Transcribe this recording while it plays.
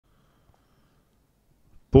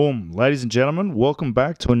Boom. Ladies and gentlemen, welcome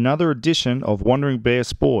back to another edition of Wandering Bear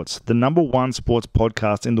Sports, the number one sports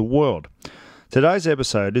podcast in the world. Today's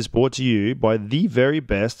episode is brought to you by the very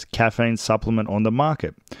best caffeine supplement on the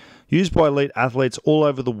market. Used by elite athletes all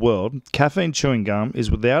over the world, caffeine chewing gum is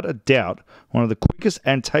without a doubt one of the quickest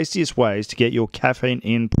and tastiest ways to get your caffeine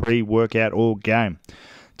in pre-workout or game.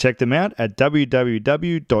 Check them out at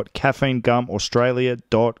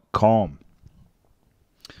www.caffeinegumaustralia.com.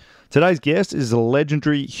 Today's guest is a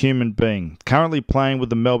legendary human being, currently playing with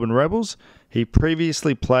the Melbourne Rebels. He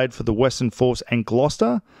previously played for the Western Force and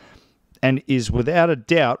Gloucester, and is without a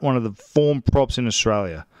doubt one of the form props in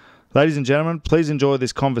Australia. Ladies and gentlemen, please enjoy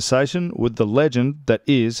this conversation with the legend that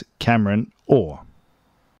is Cameron Orr.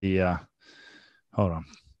 Yeah, hold on.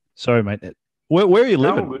 Sorry, mate. Where are you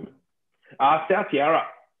living? Good. South Yarra.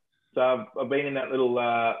 So I've been in that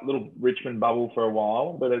little Richmond bubble for a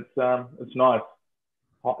while, but it's nice.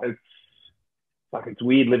 It's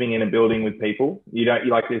weird living in a building with people.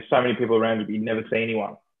 There's so many people around you, but you never see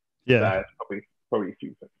anyone. Yeah. So it's probably a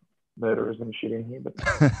few murderers and shit in here, but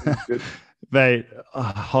it's good. Mate,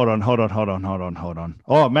 hold on.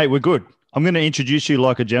 Oh, mate, we're good. I'm going to introduce you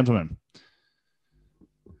like a gentleman,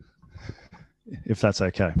 if that's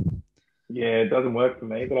okay. Yeah, it doesn't work for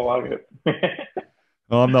me, but I like it.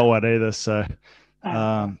 Well, I'm not one either, so...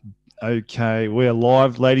 Okay, we're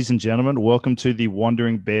live, ladies and gentlemen. Welcome to the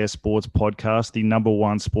Wandering Bear Sports Podcast, the number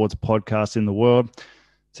one sports podcast in the world.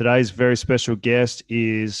 Today's very special guest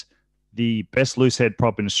is the best loose head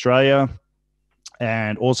prop in Australia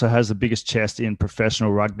and also has the biggest chest in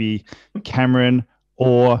professional rugby, Cameron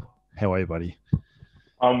Orr. How are you, buddy?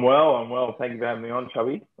 I'm well. Thank you for having me on,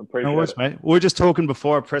 Chubby. I appreciate no worries, it. mate. We were just talking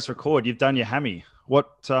before I press record. You've done your hammy. What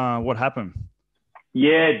happened?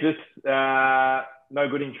 Yeah, just... no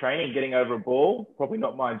good in training, getting over a ball. Probably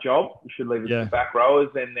not my job. You should leave it to the back rowers.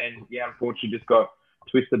 And then, unfortunately just got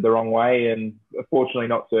twisted the wrong way. And fortunately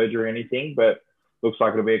not surgery or anything, but looks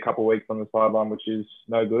like it'll be a couple of weeks on the sideline, which is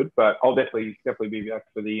no good. But I'll definitely be back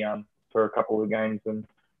for a couple of games and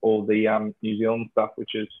all the New Zealand stuff,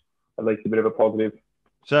 which is at least a bit of a positive.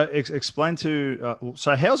 So explain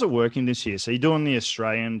so how's it working this year? So you're doing the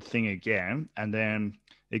Australian thing again, and then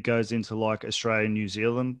it goes into like Australia-New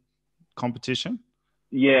Zealand competition?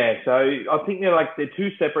 Yeah, so I think they're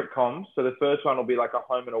two separate comps. So the first one will be like a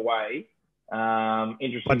home and away.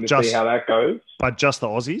 Interesting to see how that goes. But just the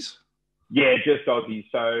Aussies? Yeah, just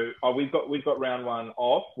Aussies. So we've got round one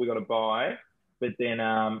off. We got a bye, but then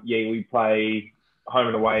we play home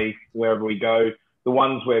and away wherever we go. The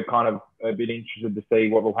ones we're kind of a bit interested to see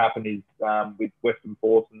what will happen is with Western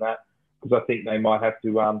Force and that, because I think they might have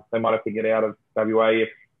to get out of WA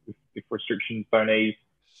if restrictions don't ease.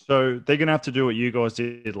 So they're going to have to do what you guys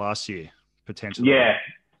did last year, potentially. Yeah.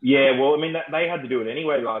 Well, I mean, they had to do it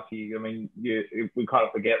anyway last year. I mean, we kind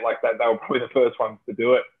of forget like that. They were probably the first ones to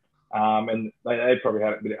do it. And they probably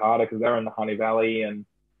had it a bit harder because they were in the Hunter Valley and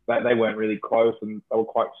they weren't really close and they were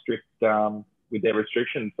quite strict with their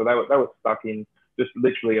restrictions. So they were stuck in just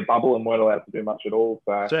literally a bubble and weren't allowed to do much at all.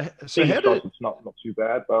 So how did it's not too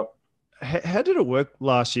bad. But how did it work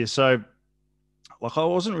last year? So, like, I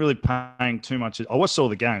wasn't really paying too much. I watched all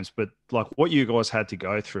the games, but like what you guys had to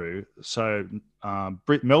go through. So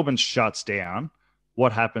Melbourne shuts down.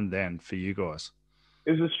 What happened then for you guys?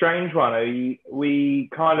 It was a strange one. We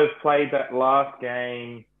kind of played that last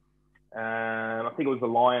game. I think it was the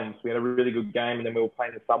Lions. We had a really good game, and then we were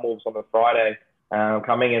playing the Sunwolves on the Friday.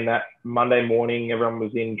 Coming in that Monday morning, everyone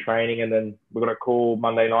was in training, and then we got a call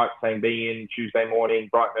Monday night saying be in Tuesday morning,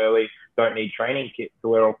 bright and early, don't need training kit. So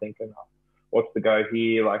we're all thinking, what's the go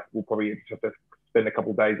here? Like, we'll probably have to spend a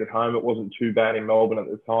couple of days at home. It wasn't too bad in Melbourne at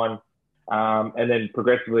the time. And then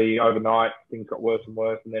progressively overnight, things got worse and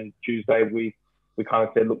worse. And then Tuesday, we kind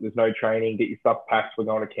of said, look, there's no training. Get your stuff packed. We're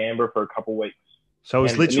going to Canberra for a couple of weeks. So it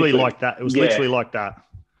was literally like that. It was literally like that.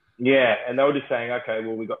 Yeah. And they were just saying, okay,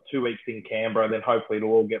 well, we got 2 weeks in Canberra, then hopefully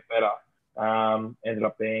it'll all get better. Ended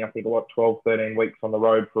up being, I think, 12, 13 weeks on the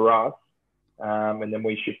road for us. And then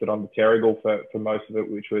we shifted on to Terrigal for most of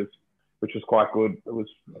it, which was quite good. It was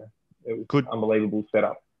good, unbelievable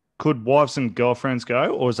setup. Could wives and girlfriends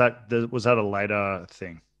go, or was that a later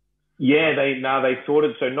thing? Yeah, they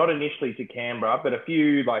sorted. So not initially to Canberra, but a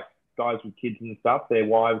few like guys with kids and stuff, their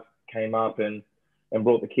wives came up and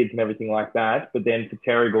brought the kids and everything like that. But then for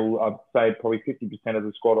Terrigal, I'd say probably 50% of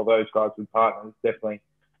the squad of those guys with partners definitely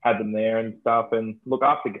had them there and stuff. And look,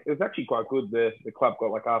 it was actually quite good. The club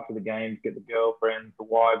got like after the games, get the girlfriends, the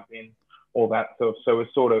wives in, all that stuff. So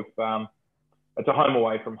it's sort of it's a home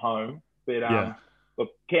away from home. But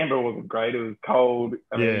look, Canberra wasn't great. It was cold.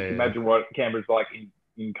 I mean, you can imagine what Canberra's like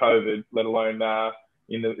in COVID, let alone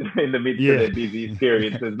in the in the midst of Yeah. their busiest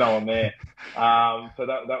periods. There's no one there. So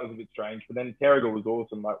that was a bit strange. But then Terrigal was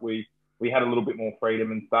awesome. Like we had a little bit more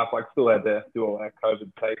freedom and stuff. Like still had to do all our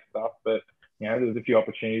COVID safe stuff, but there was a few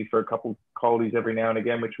opportunities for a couple coldies every now and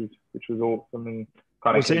again, which was awesome and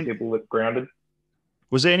kind of keep people grounded.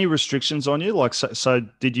 Was there any restrictions on you? Like, so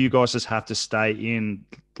did you guys just have to stay in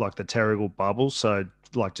like the Terrigal bubble? So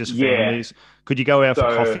like just families? Could you go out for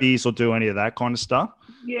coffees or do any of that kind of stuff?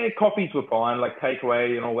 Yeah, coffees were fine. Like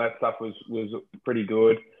takeaway and all that stuff was pretty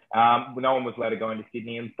good. No one was allowed to go into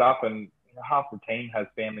Sydney and stuff, and half the team has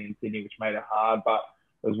family in Sydney, which made it hard. But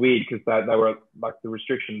it was weird because they were like the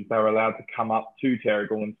restrictions. They were allowed to come up to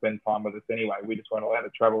Terrigal and spend time with us anyway. We just weren't allowed to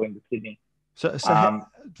travel into Sydney. So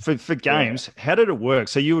for games, how did it work?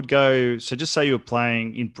 So you would go. So just say you were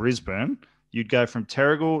playing in Brisbane, you'd go from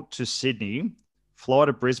Terrigal to Sydney, fly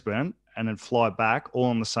to Brisbane, and then fly back all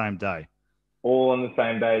on the same day. All on the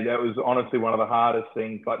same day. That was honestly one of the hardest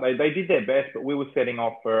things. Like they did their best, but we were setting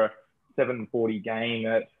off for a 7:40 game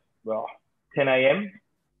at 10 a.m.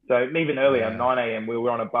 So even earlier, 9 a.m. we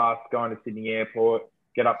were on a bus going to Sydney Airport,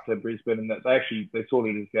 get up to Brisbane, and they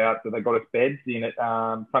sorted us out. So they got us beds in at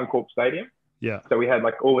Suncorp Stadium. Yeah. So we had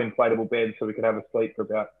like all inflatable beds, so we could have a sleep for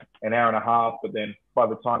about an hour and a half. But then by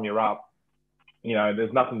the time you're up,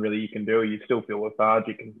 there's nothing really you can do. You still feel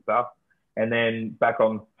lethargic and stuff. And then back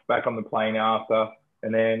on the plane after,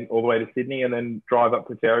 and then all the way to Sydney, and then drive up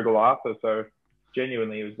to Terrigal after. So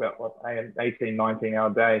genuinely, it was about 18, 19-hour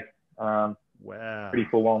day. Wow. Pretty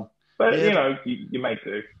full on. But, you make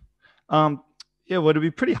do. Yeah, well, it'd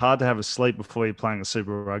be pretty hard to have a sleep before you're playing a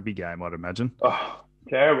Super Rugby game, I'd imagine. Oh,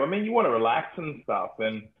 terrible. I mean, you want to relax and stuff.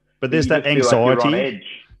 But there's that anxiety. Like on edge.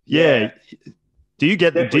 Yeah. Do you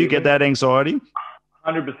get that anxiety?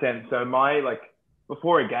 100%. So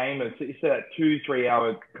before a game, it's that 2-3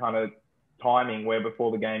 hour kind of timing where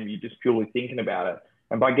before the game, you're just purely thinking about it.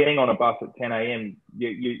 And by getting on a bus at 10 a.m.,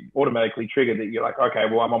 you automatically trigger that you're like, okay,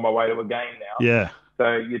 well, I'm on my way to a game now. Yeah.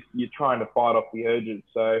 So you're trying to fight off the urges.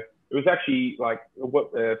 So it was actually like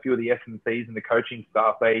what a few of the S&Cs and the coaching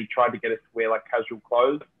staff, they tried to get us to wear like casual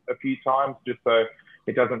clothes a few times just so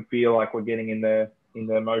it doesn't feel like we're getting in the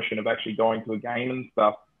motion of actually going to a game and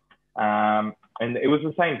stuff. And it was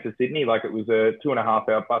the same to Sydney. Like it was a 2.5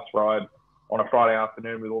 hour bus ride on a Friday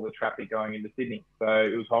afternoon with all the traffic going into Sydney. So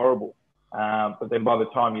it was horrible. But then by the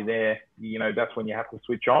time you're there, that's when you have to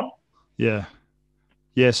switch on. Yeah.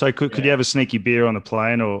 Yeah. So could you have a sneaky beer on the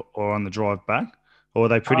plane or on the drive back? Or are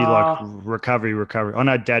they pretty like recovery? I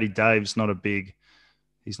know Daddy Dave's not a big.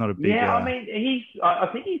 Yeah, I mean, I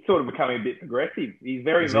think he's sort of becoming a bit progressive. He's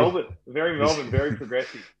very Melbourne, very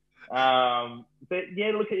progressive. But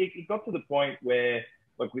yeah, look, it got to the point where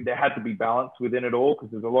there had to be balance within it all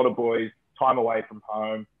because there's a lot of boys time away from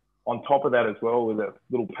home. On top of that as well, with the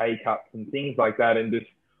little pay cuts and things like that, and just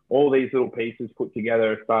all these little pieces put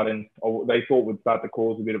together they thought would start to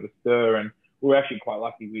cause a bit of a stir, and we were actually quite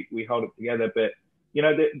lucky we held it together. But they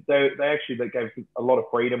gave us a lot of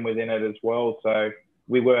freedom within it as well. So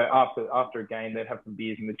we were after a game, they'd have some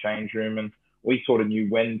beers in the change room, and we sort of knew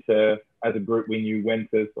when to, as a group, we knew when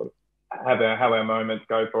to sort of have our moments,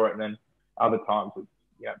 go for it, and then other times it's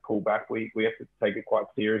pull back. We have to take it quite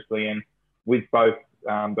seriously, and with both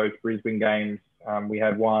those Brisbane games, we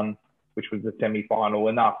had one which was the semi-final,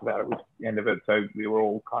 and after that it was the end of it. So we were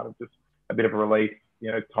all kind of just a bit of a relief,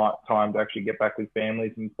 time to actually get back with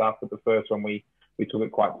families and stuff. But the first one we took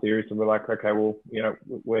it quite seriously. We're like, okay, well,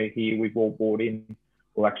 we're here, we've all bought in.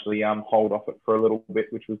 We'll actually hold off it for a little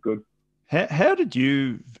bit, which was good. How did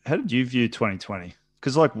you view 2020?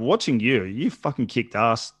 Because like watching you fucking kicked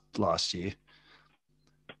ass last year.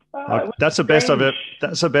 That's the best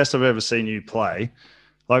I've ever seen you play.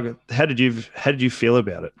 Like, how did you feel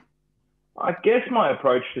about it? I guess my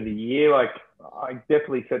approach to the year, like I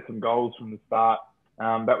definitely set some goals from the start.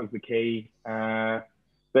 That was the key.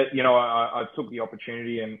 But I took the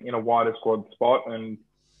opportunity and in a wider squad spot, and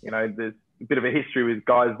there's a bit of a history with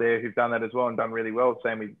guys there who've done that as well and done really well.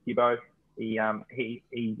 Same with Gibbo. He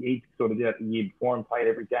sort of did it the year before and played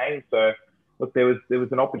every game. So look, there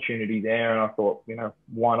was an opportunity there, and I thought,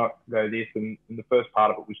 why not go this? And the first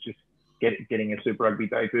part of it was just getting a Super Rugby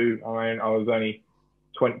debut. I mean, I was only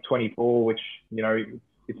 24, which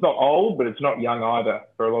it's not old, but it's not young either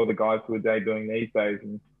for a lot of the guys who are debuting these days.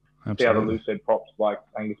 And see how the loose head props like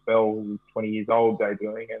Angus Bell, who's 20 years old,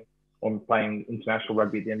 debuting and on playing international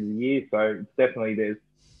rugby at the end of the year. So it's definitely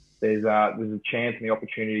there's a chance and the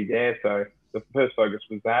opportunity there. So the first focus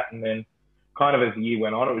was that, and then kind of as the year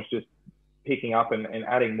went on, it was just picking up and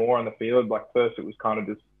adding more on the field. Like first, it was kind of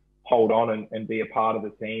just hold on and be a part of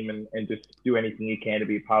the team and just do anything you can to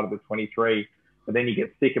be a part of the 23. but then you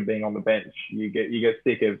get sick of being on the bench. You get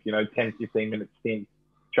sick of 10, 15 minutes stint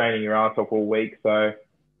training your ass off all week. So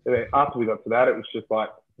after we got to that, it was just like,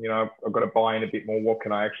 I've got to buy in a bit more. What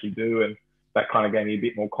can I actually do? And that kind of gave me a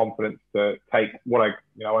bit more confidence to take what I'd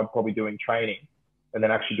probably do in training and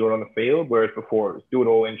then actually do it on the field. Whereas before it was do it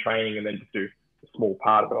all in training and then just do a small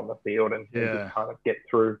part of it on the field and just kind of get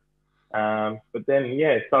through. But then,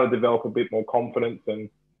 started to develop a bit more confidence and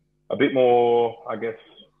a bit more, I guess,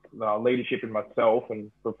 leadership in myself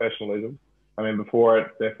and professionalism. I mean, before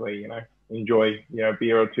it definitely, enjoy,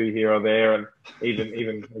 beer or two here or there, and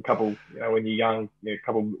even a couple, when you're young, a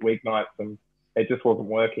couple of weeknights, and it just wasn't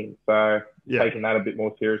working. So taking that a bit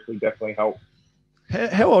more seriously definitely helped.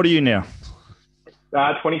 How old are you now?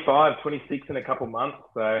 25, 26 in a couple of months.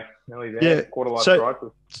 So nearly there, quarter life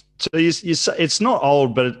crisis. So you say it's not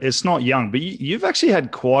old, but it's not young. But you've actually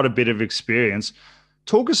had quite a bit of experience.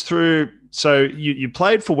 Talk us through. So you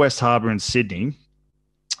played for West Harbour in Sydney,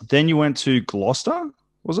 then you went to Gloucester,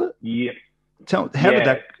 was it? Yeah. How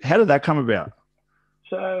did that come about?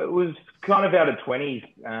 So it was kind of out of 20s.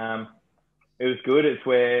 It was good. It's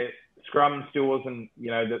where scrum still wasn't,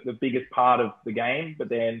 the biggest part of the game, but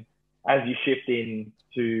then as you shift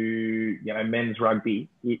into, men's rugby,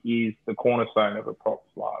 it is the cornerstone of a props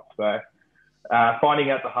life. So finding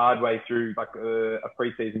out the hard way through like a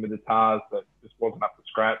pre-season with the Tars that just wasn't up to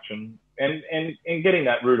scratch and getting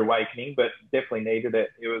that rude awakening, but definitely needed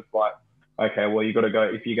it. It was like, okay, well, you got to go,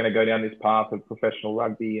 if you're going to go down this path of professional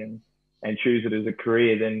rugby and choose it as a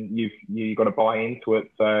career, then you've got to buy into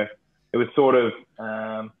it. So it was sort of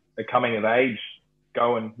a coming of age,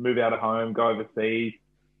 go and move out of home, go overseas,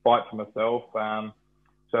 fight for myself.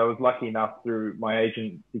 So I was lucky enough through my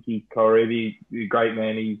agent, Vicky Korevi, a great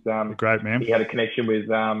man. He's a great man. He had a connection with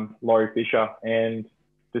Laurie Fisher and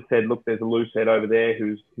just said, look, there's a loose head over there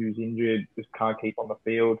who's injured, just can't keep on the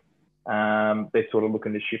field. They're sort of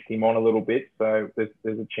looking to shift him on a little bit. So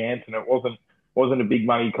there's a chance. And it wasn't a big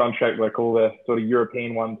money contract like all the sort of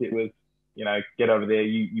European ones. It was, get over there,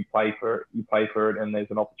 you play for it, and there's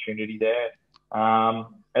an opportunity there. And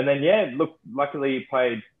then, look, luckily he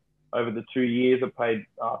played over the 2 years. I played,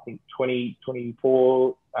 I think,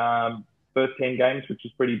 24 first 10 games, which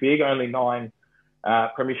is pretty big. Only 9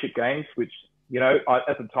 premiership games, which,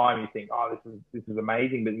 at the time you think, oh, this is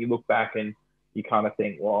amazing. But you look back and you kind of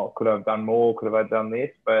think, well, could I have done more? Could I have done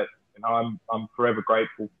this? But, I'm forever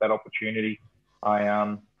grateful for that opportunity. I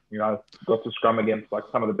got to scrum against like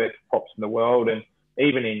some of the best props in the world, and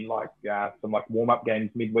even in like some like warm-up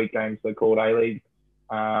games, midweek games, they called A-League.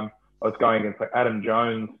 I was going against like Adam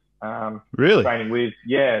Jones, really training with,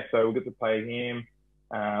 so we got to play him.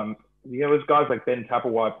 There was guys like Ben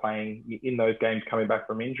Tapperwhite playing in those games coming back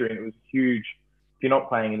from injury, and it was huge. If you're not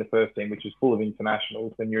playing in the first team, which is full of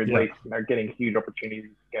internationals, then you're at least getting huge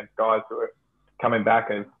opportunities against guys who are coming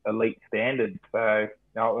back as elite standards. So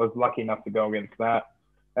I was lucky enough to go against that.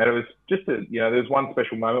 And it was just there was one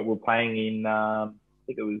special moment. We were playing in, I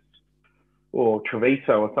think it was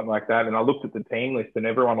Treviso or something like that. And I looked at the team list and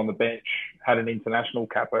everyone on the bench had an international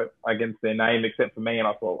cap against their name except for me. And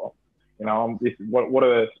I thought, what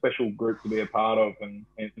a special group to be a part of and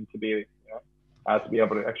to be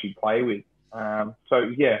able to actually play with.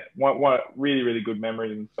 One really, really good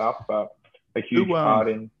memories and stuff, but a huge part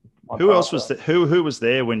in my Who else was there? Who was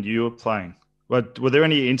there when you were playing? Were there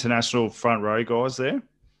any international front row guys there?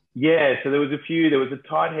 Yeah, so there was a few. There was a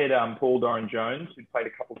tight head, Paul Doran-Jones, who played a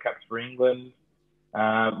couple of caps for England.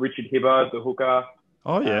 Richard Hibbard, the hooker.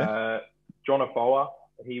 Oh, yeah. John Afoa,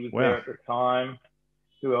 he was there at the time.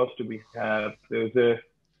 Who else did we have? There's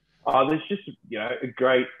just, a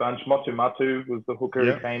great bunch. Motu Matu was the hooker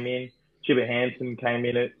who came in. Chiba Hansen came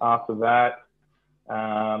in after that.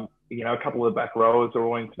 A couple of the back rowers are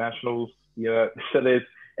all internationals. So there's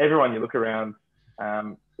everyone you look around.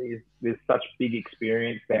 There's such big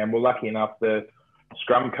experience there, and we're lucky enough. The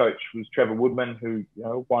scrum coach was Trevor Woodman, who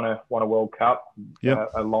won a World Cup,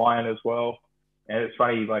 a Lion as well. And it's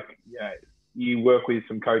funny, you work with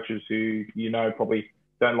some coaches who probably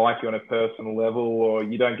don't like you on a personal level, or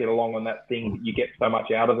you don't get along on that thing. But you get so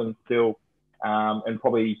much out of them still, and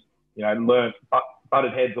probably learn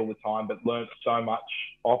butted heads all the time, but learned so much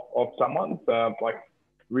off someone. So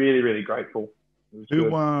really, really grateful.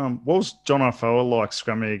 What was John Afoa like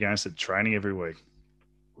scrumming against at training every week?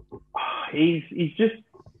 He's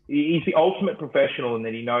the ultimate professional in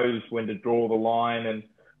that he knows when to draw the line and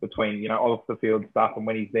between off the field stuff, and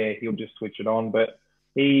when he's there he'll just switch it on. But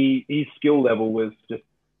his skill level was just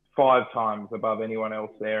 5 times above anyone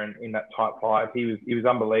else there in that type 5. He was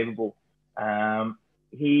unbelievable.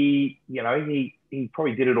 He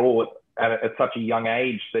probably did it all at such a young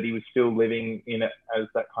age that he was still living in it as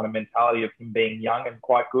that kind of mentality of him being young and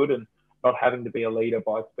quite good and not having to be a leader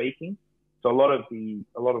by speaking. So a lot of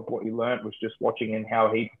what he learned was just watching and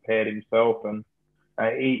how he prepared himself, and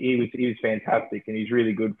he was fantastic, and he's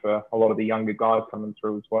really good for a lot of the younger guys coming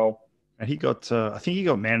through as well. And he got, I think he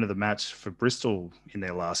got man of the match for Bristol in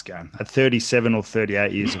their last game at 37 or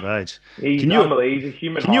 38 years of age. He's unbelievable. He's a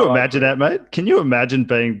human. Can you imagine that, mate? Can you imagine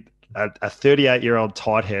being a 38-year-old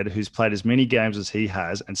tight head who's played as many games as he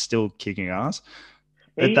has and still kicking ass?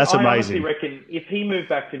 That's amazing. I honestly reckon if he moved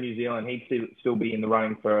back to New Zealand, he'd still be in the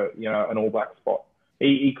running for an All Black spot.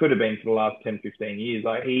 He could have been for the last 10, 15 years.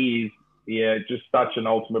 Like he is, just such an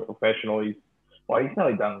ultimate professional. He's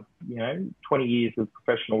nearly done 20 years of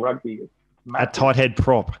professional rugby. At tight head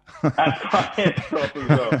prop. At tight head prop as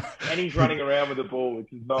well, and he's running around with the ball,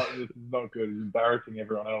 which is not good. He's embarrassing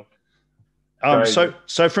everyone else.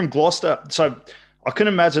 So from Gloucester, so I can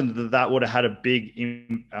imagine that would have had a big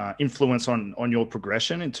influence on your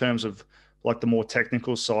progression in terms of like the more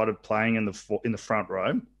technical side of playing in the front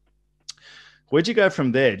row. Where'd you go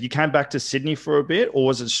from there? You came back to Sydney for a bit, or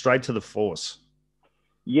was it straight to the Force?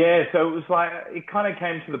 Yeah, so it was like it kind of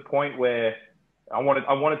came to the point where I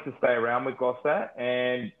wanted to stay around with Gloucester,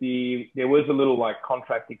 and there was a little like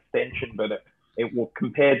contract extension, but it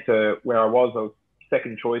compared to where I was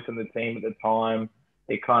second choice in the team at the time.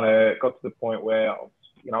 It kind of got to the point where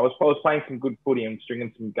I was playing some good footy and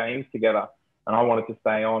stringing some games together, and I wanted to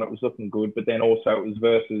stay on. It was looking good, but then also it was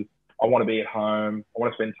versus I want to be at home. I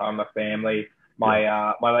want to spend time with my family.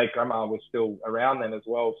 My late grandma was still around then as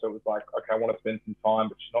well, so it was like, okay, I want to spend some time,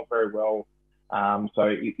 but she's not very well, so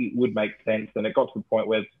it would make sense. And it got to the point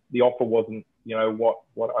where the offer wasn't, what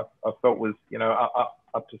I felt was,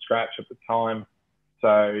 up to scratch at the time.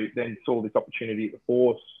 So then saw this opportunity at the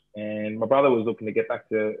Force, and my brother was looking to get back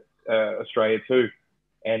to Australia too,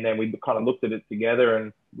 and then we kind of looked at it together,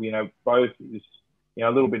 and both it was a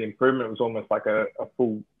little bit improvement. It was almost like a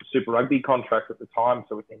full Super Rugby contract at the time,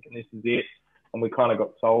 so we're thinking this is it. And we kind of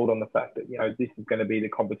got sold on the fact that, this is going to be the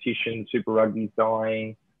competition. Super Rugby's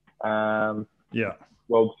dying.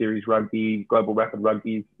 World Series Rugby, Global Rapid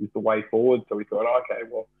Rugby is the way forward. So we thought, okay,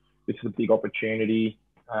 well, this is a big opportunity.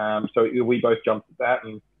 So we both jumped at that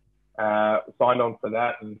and signed on for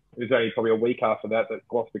that. And it was only probably a week after that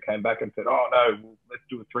Gloucester came back and said, oh, no, let's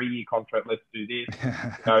do a 3-year contract. Let's do this.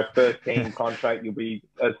 First team contract, you'll be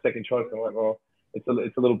a second choice. And I went, well, it's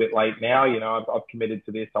a little bit late now. I've committed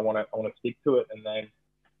to this. I want to stick to it. And then,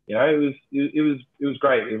 it was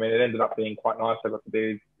great. I mean, it ended up being quite nice. I got to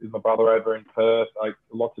be with my brother over in Perth.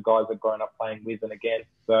 Lots of guys I'd grown up playing with and against.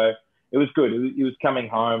 So it was good. It was coming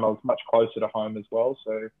home. I was much closer to home as well.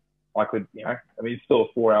 So I could, it's still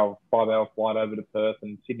a 4-hour, 5-hour flight over to Perth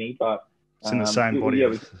and Sydney, but it's in the same body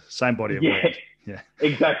of work. Yeah,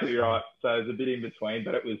 exactly right. So it was a bit in between,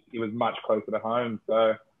 but it was much closer to home.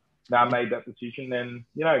 So now I made that decision and,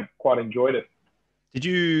 quite enjoyed it. Did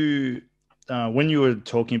you, when you were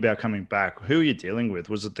talking about coming back, who were you dealing with?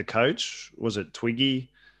 Was it the coach? Was it Twiggy?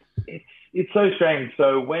 It's so strange.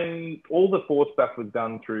 So when all the Force stuff was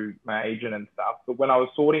done through my agent and stuff, but when I was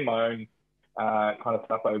sorting my own kind of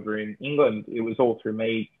stuff over in England, it was all through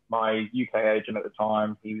me. My UK agent at the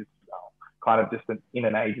time, he was kind of just in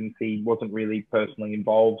an agency, wasn't really personally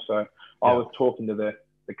involved. So I was talking to the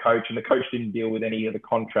coach, and the coach didn't deal with any of the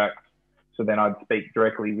contracts. So then I'd speak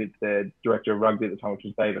directly with the director of rugby at the time, which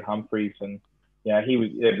was David Humphreys. And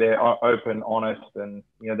they're open, honest, and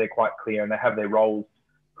they're quite clear, and they have their roles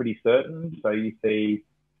pretty certain. So you see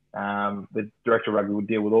the director of rugby would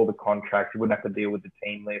deal with all the contracts. He wouldn't have to deal with the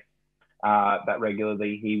team list that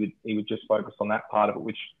regularly. He would just focus on that part of it,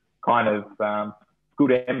 which kind of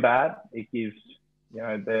good and bad. It gives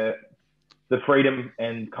the freedom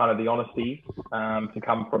and kind of the honesty to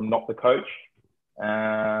come from not the coach,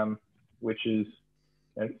 which is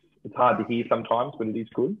it's hard to hear sometimes, but it is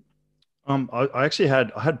good. I actually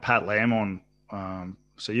had Pat Lamb on.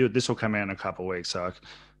 So this will come out in a couple of weeks, so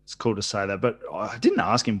it's cool to say that. But I didn't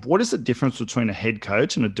ask him, what is the difference between a head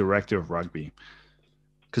coach and a director of rugby?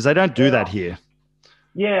 Because they don't do that here.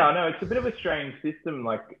 Yeah, I know. It's a bit of a strange system.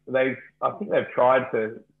 Like I think they've tried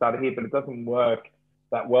to start it here, but it doesn't work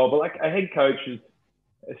that well. But like a head coach is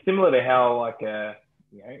similar to how like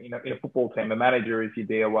in a football team, a manager is your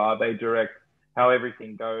DOR. They direct how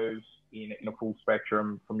everything goes in a full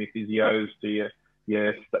spectrum, from your physios to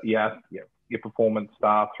your performance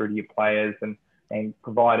staff through to your players, and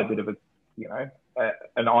provide a bit of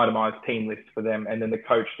an itemized team list for them, and then the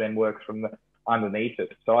coach then works from underneath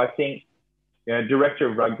it. So I think director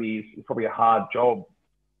of rugby is probably a hard job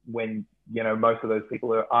when most of those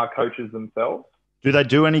people are coaches themselves. Do they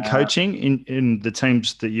do any Uh, coaching in the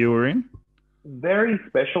teams that you were in? Very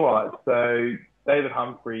specialised. So David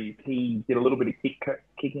Humphries, he did a little bit of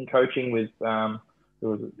kicking coaching with who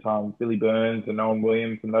was at the time Billy Burns and Owen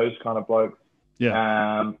Williams and those kind of blokes.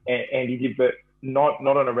 Yeah. And he did, but not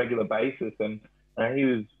on a regular basis. And he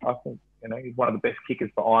was, I think, he's one of the best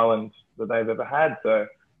kickers for Ireland that they've ever had. So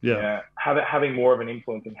Yeah. yeah, having more of an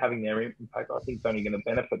influence and having their impact, I think, is only going to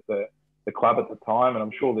benefit the club at the time. And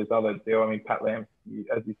I'm sure there's others there. I mean, Pat Lam,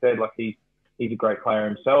 as you said, like he's a great player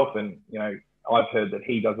himself, and I've heard that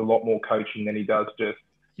he does a lot more coaching than he does just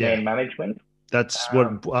man management. That's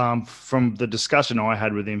what from the discussion I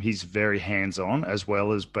had with him, he's very hands-on as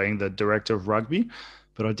well as being the director of rugby.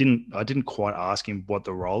 But I didn't quite ask him what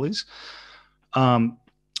the role is.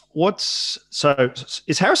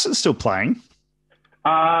 Is Harrison still playing?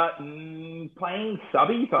 Playing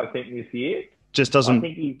subbies, I think, this year. Just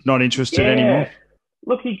not interested anymore.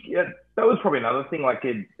 Look, that was probably another thing, like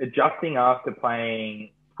adjusting after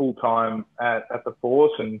playing full time at the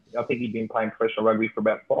Force, and I think he'd been playing professional rugby for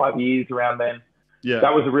about 5 years around then. Yeah,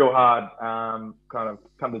 that was a real hard kind of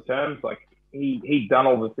come to terms. Like he'd done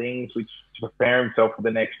all the things which to prepare himself for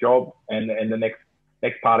the next job and the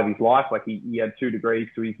next part of his life. Like he had 2 degrees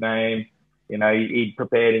to his name. He'd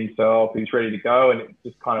prepared himself. He was ready to go, and it's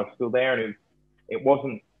just kind of still there. And it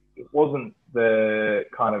wasn't the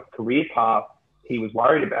kind of career path he was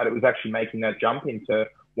worried about. It was actually making that jump into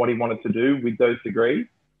what he wanted to do with those degrees.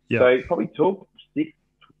 Yeah. So it probably took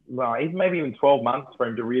maybe even 12 months for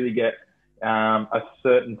him to really get a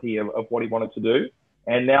certainty of what he wanted to do.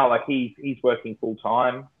 And now, like he's working full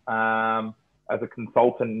time as a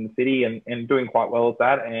consultant in the city and doing quite well at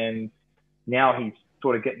that. And now he's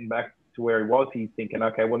sort of getting back to where he was. He's thinking,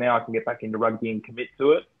 okay, well now I can get back into rugby and commit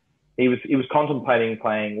to it. He was contemplating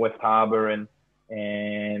playing West Harbour and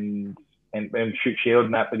Shoot Shield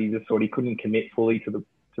and that, but he just thought he couldn't commit fully to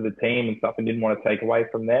the team and stuff, and didn't want to take away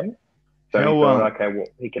from them. So he thought, okay, well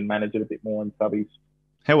he can manage it a bit more in subbies.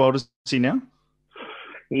 How old is he now?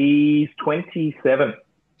 He's 27.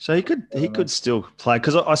 So he could still play,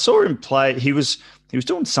 because I saw him play. He was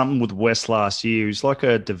doing something with West last year. He was like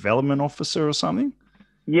a development officer or something.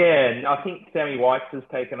 Yeah, I think Sammy White has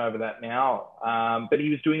taken over that now. But he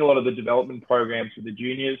was doing a lot of the development programs with the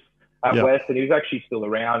juniors at West, and he was actually still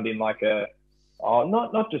around in like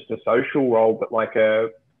not just a social role, but like a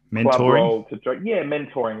mentoring club role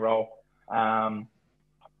mentoring role.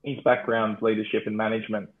 His background's leadership and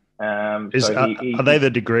management. Are they the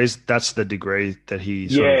degrees? That's the degree that he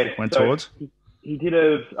went towards? He did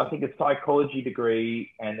I think a psychology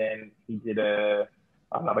degree, and then he did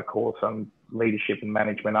another course on leadership and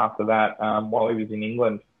management after that while he was in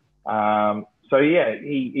England. So yeah,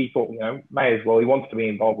 he thought, may as well. He wants to be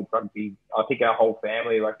involved with rugby. I think our whole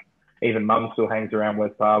family, like even Mum still hangs around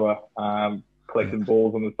West Harbour, collecting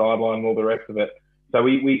balls on the sideline and all the rest of it. So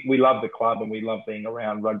we love the club and we love being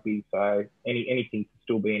around rugby. So anything to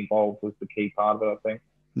still be involved was the key part of it, I think.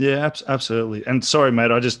 Yeah, absolutely. And sorry, mate,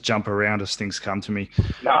 I just jump around as things come to me.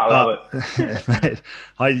 No, I love it.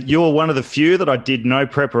 Mate, you're one of the few that I did no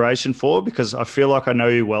preparation for, because I feel like I know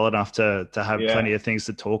you well enough to have plenty of things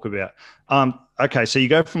to talk about. Okay, so you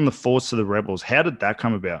go from the Force to the Rebels. How did that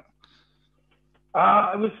come about?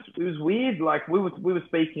 It was weird. Like we were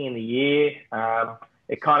speaking in the year.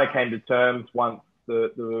 It kind of came to terms once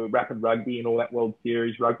the Rapid Rugby and all that World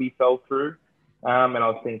Series rugby fell through. And I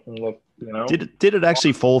was thinking, look, Did it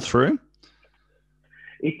actually fall through?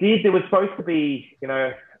 It did. There was supposed to be,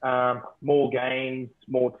 more games,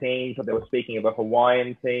 more teams. They were speaking of a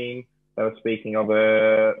Hawaiian team. They were speaking of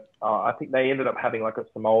I think they ended up having like a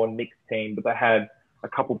Samoan mixed team, but they had a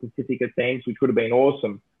couple Pacifica teams, which would have been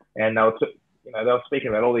awesome. And they were speaking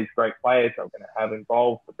about all these great players they were going to have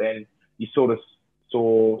involved, but then you sort of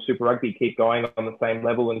saw Super Rugby keep going on the same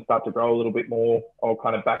level and start to grow a little bit more, or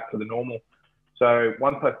kind of back to the normal. So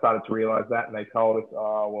once I started to realise that, and they told us,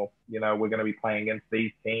 we're going to be playing against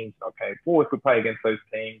these teams. Okay, well, if we play against those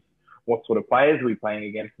teams, what sort of players are we playing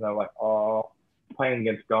against? And they're like, playing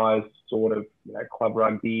against guys sort of, club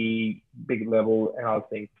rugby, big level. And I was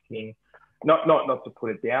thinking, not to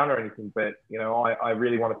put it down or anything, but, I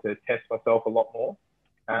really wanted to test myself a lot more.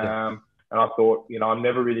 And I thought, I'm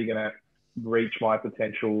never really going to reach my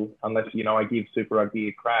potential unless, I give Super Rugby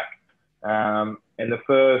a crack. And the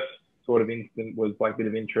first sort of instant was like a bit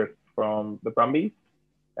of interest from the Brumbies.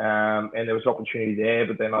 And there was an opportunity there,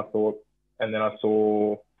 but then I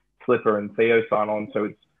saw Flipper and Theo sign on. So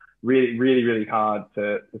it's really, really, really hard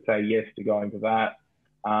to say yes to going to that.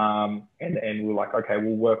 And we're like, okay,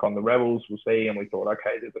 we'll work on the Rebels, we'll see. And we thought,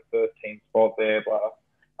 okay, there's a first team spot there, but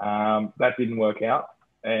that didn't work out.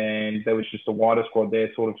 and there was just a wider squad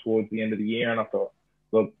there sort of towards the end of the year. And I thought,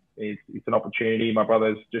 look, it's an opportunity. My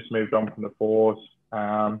brother's just moved on from the force.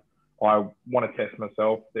 I want to test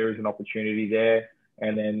myself. There is an opportunity there.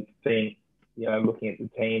 And then seeing, looking at the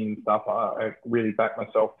team and stuff, I really backed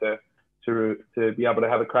myself to be able to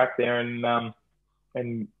have a crack there and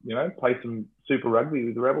play some Super Rugby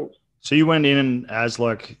with the Rebels. So you went in as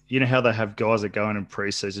like, how they have guys that go in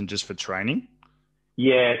pre-season just for training?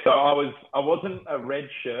 Yeah, so I wasn't a red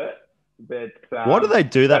shirt, but why do they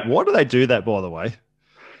do that? Why do they do that, by the way?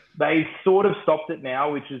 They sort of stopped it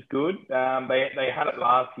now, which is good. They had it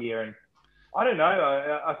last year, and I don't know.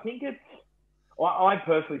 I think I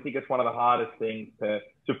personally think it's one of the hardest things to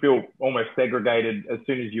feel almost segregated as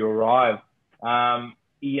soon as you arrive.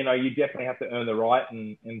 You definitely have to earn the right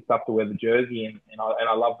and stuff to wear the jersey, and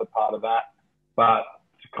I love the part of that. But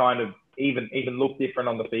to kind of even look different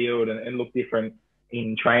on the field and look different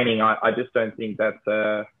in training, I just don't think that's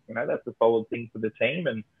a solid thing for the team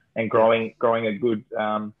and growing a good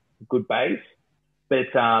base. But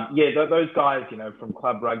those guys, from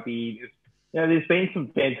club rugby, there's been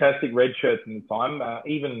some fantastic red shirts in the time.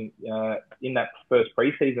 Even in that first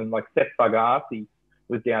preseason, like Seth Fagasi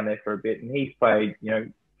was down there for a bit, and he's played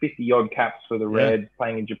 50 odd caps for the Reds,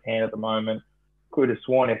 playing in Japan at the moment. Could have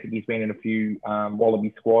sworn I think he's been in a few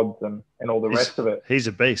Wallaby squads and all the rest of it. He's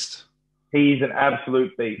a beast. He's an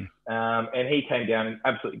absolute beast, and he came down and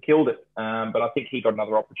absolutely killed it. But I think he got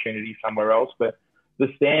another opportunity somewhere else. But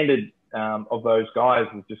the standard of those guys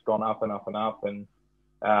has just gone up and up and up, and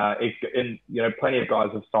plenty of guys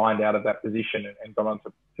have signed out of that position and gone on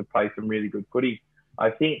to play some really good footy. I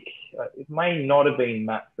think it may not have been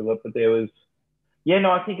Matt Phillip, but I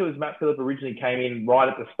think it was Matt Phillip originally came in right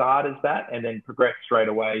at the start as that, and then progressed straight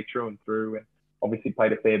away through and through, and obviously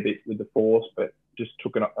played a fair bit with the force, but just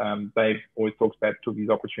took Dave always talks about took his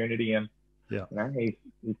opportunity, and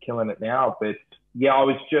he's killing it now. But I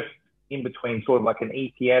was just in between sort of like an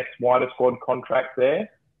ETS wider squad contract there.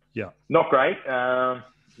 Yeah, not great.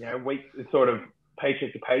 It's sort of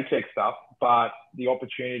paycheck to paycheck stuff, but the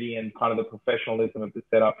opportunity and kind of the professionalism of the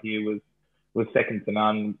setup here was second to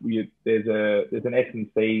none. There's an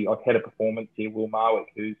S&C, like head of performance here, Will Marwick,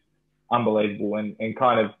 who's unbelievable and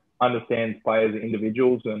kind of understands players as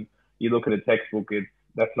individuals. And you look at a textbook,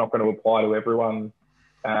 that's not going to apply to everyone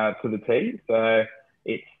to the T. So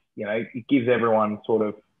it gives everyone sort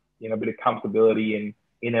of a bit of comfortability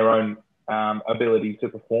in their own ability to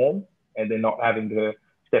perform, and they're not having to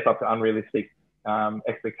step up to unrealistic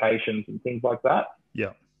expectations and things like that.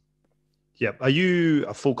 Yeah. Yeah. Are you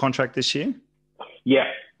a full contract this year? Yeah.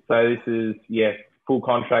 So this is, full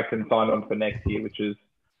contract and signed on for next year, which is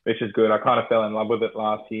good. I kind of fell in love with it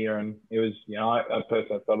last year, and it was, I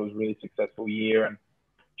personally thought it was a really successful year, and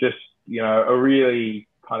just, a really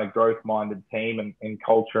kind of growth-minded team and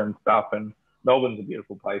culture and stuff. And Melbourne's a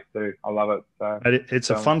beautiful place too. I love it. So it's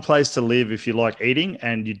a fun place to live if you like eating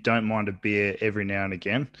and you don't mind a beer every now and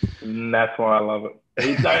again. That's why I love it.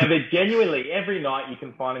 They're genuinely, every night you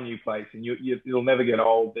can find a new place, and you'll never get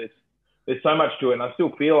old. There's so much to it, and I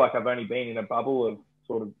still feel like I've only been in a bubble of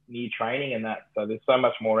sort of near training and that. So there's so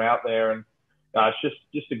much more out there, and it's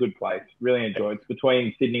just a good place. Really enjoy it. It's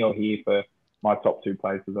between Sydney or here for my top two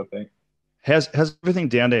places, I think. How's everything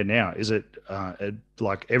down there now? Is it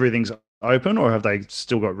like everything's open, or have they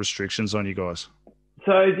still got restrictions on you guys?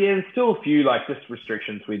 So there's still a few like just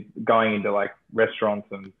restrictions with going into like restaurants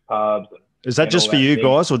and pubs. Is that just for you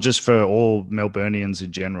guys, or just for all Melburnians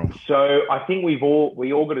in general? So I think we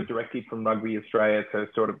all got a directive from Rugby Australia to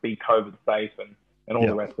sort of be COVID safe and all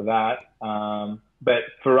the rest of that. But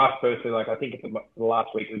for us personally, like I think the last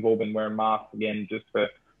week we've all been wearing masks again, just for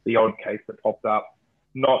the odd case that popped up.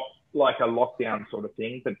 Not like a lockdown sort of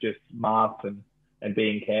thing, but just masks and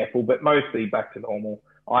being careful, but mostly back to normal.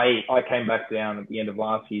 I came back down at the end of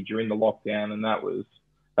last year during the lockdown, and that was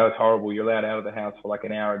horrible. You're allowed out of the house for like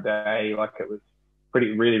an hour a day. Like it was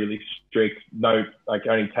really, really strict. No, like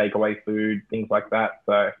only takeaway food, things like that.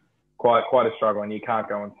 So quite a struggle, and you can't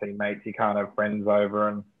go and see mates. You can't have friends over,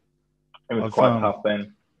 and it was quite tough then. I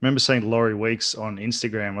remember seeing Laurie Weeks on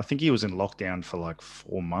Instagram. I think he was in lockdown for like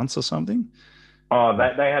 4 months or something. Oh,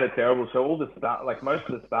 they had it terrible. So all the staff, like most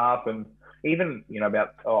of the staff, and even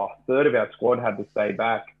about a third of our squad had to stay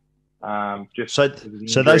back. So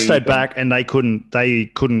they stayed back, and they couldn't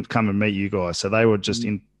come and meet you guys. So they were just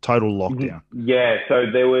in total lockdown. Yeah. So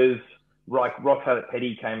there was like Ross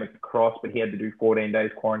Petty came across, but he had to do 14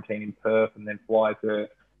 days quarantine in Perth and then fly to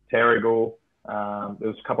Terrigal. There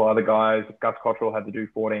was a couple other guys. Gus Cottrell had to do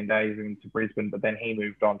 14 days into Brisbane, but then he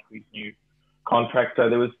moved on to his new contract. So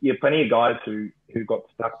there was plenty of guys who got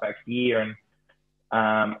stuck back here, and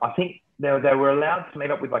I think they were allowed to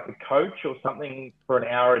meet up with like a coach or something for an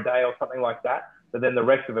hour a day or something like that. But then the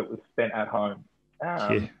rest of it was spent at home.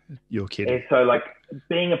 Yeah, you're kidding. And so like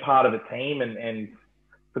being a part of a team and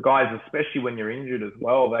for guys, especially when you're injured as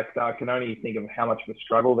well, like I can only think of how much of a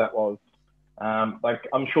struggle that was. Like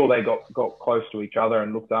I'm sure they got close to each other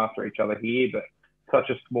and looked after each other here, but such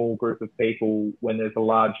a small group of people when there's a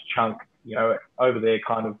large chunk, over there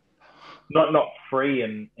kind of not free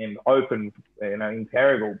and open, in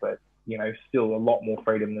Terrigal, but, still a lot more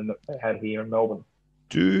freedom than they had here in Melbourne.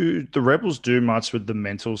 Do the Rebels do much with the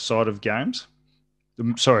mental side of games?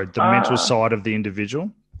 Sorry, the mental side of the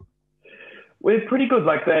individual? We're pretty good.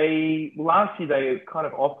 Like last year they kind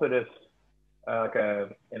of offered us like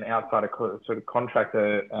an outside sort of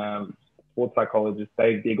contractor, sports psychologist,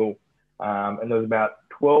 Dave Diggle. And there was about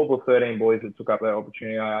 12 or 13 boys that took up that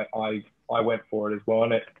opportunity. I went for it as well.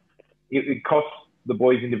 And it cost the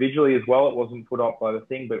boys individually as well. It wasn't put up by the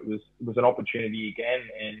thing, but it was an opportunity again.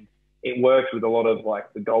 And it worked with a lot of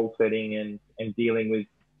like the goal setting and dealing with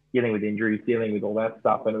injuries, dealing with all that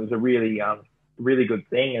stuff. And it was a really, really good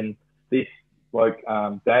thing. And this bloke,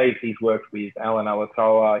 Dave, he's worked with Alan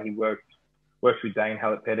Alatoa. He works with Dane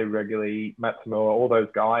Hallett-Petty regularly, Matt Samoa, all those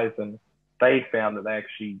guys. And they found that they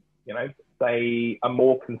actually, they are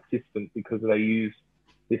more consistent because they use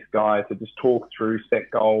this guy to just talk through set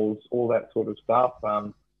goals, all that sort of stuff.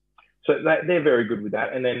 So they're very good with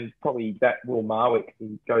that. And then probably that Will Marwick,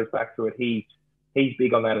 he goes back to it. He's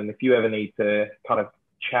big on that. And if you ever need to kind of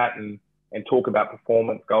chat and talk about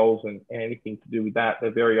performance goals and anything to do with that,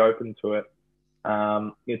 they're very open to it.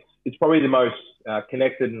 It's probably the most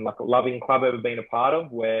connected and like a loving club I've ever been a part of,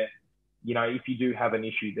 where, if you do have an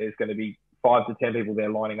issue, there's going to be 5 to 10 people there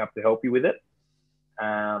lining up to help you with it.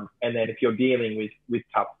 And then if you're dealing with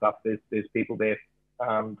tough stuff, there's people there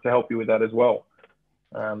to help you with that as well.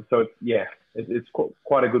 So it's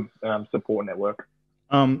quite a good support network.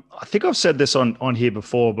 I think I've said this on here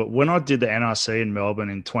before, but when I did the NRC in Melbourne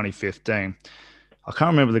in 2015, I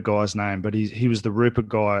can't remember the guy's name, but he was the Rupert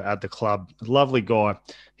guy at the club, lovely guy.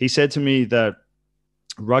 He said to me that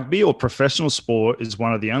rugby or professional sport is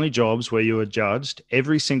one of the only jobs where you are judged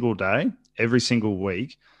every single day, every single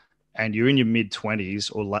week, and you're in your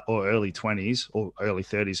mid-20s or early 20s or early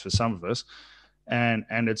 30s for some of us, and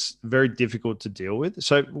it's very difficult to deal with.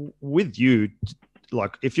 So with you,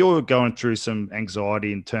 like if you're going through some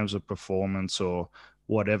anxiety in terms of performance or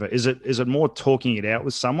whatever, is it more talking it out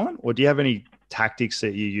with someone, or do you have any tactics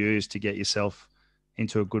that you use to get yourself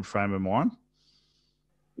into a good frame of mind?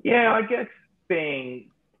 Yeah, I guess being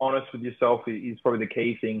honest with yourself is probably the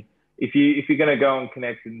key thing. If you're going to go and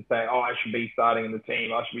connect and say, oh, I should be starting in the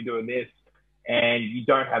team, I should be doing this, and you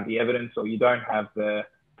don't have the evidence or you don't have the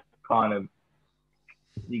kind of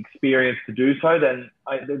the experience to do so, then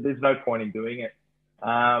there's no point in doing it.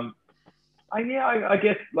 I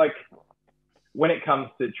guess like when it comes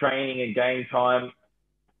to training and game time,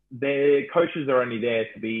 their coaches are only there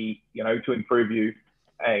to be, to improve you,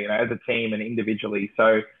 as a team and individually.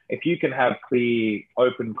 So if you can have clear,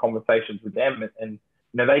 open conversations with them and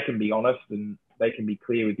they can be honest and they can be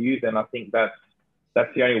clear with you, then I think that's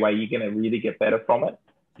the only way you're going to really get better from it.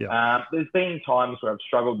 Yeah. There's been times where I've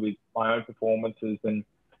struggled with my own performances, and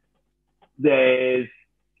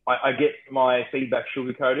I get my feedback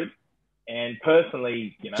sugar-coated. And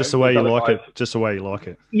personally, just the way you like it. Just the way you like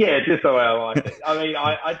it. Yeah, just the way I like it. I mean,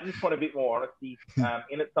 I just want a bit more honesty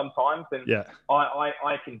in it sometimes, and yeah.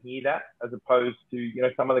 I can hear that as opposed to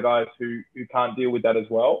some of the guys who can't deal with that as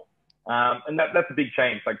well. And that's a big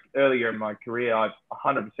change. Like earlier in my career, I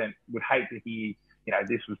 100% would hate to hear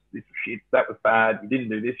this was shit, that was bad, you didn't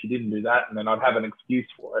do this, you didn't do that, and then I'd have an excuse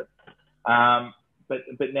for it.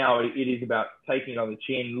 But now it is about taking it on the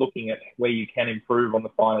chin, looking at where you can improve on the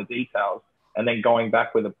finer details, and then going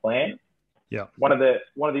back with a plan. Yeah. One of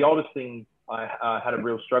the oldest things I had a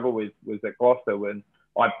real struggle with was at Gloucester, when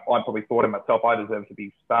I probably thought to myself, I deserve to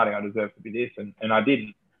be starting, I deserve to be this, and I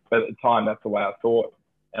didn't. But at the time, that's the way I thought.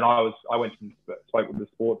 And I went and spoke with the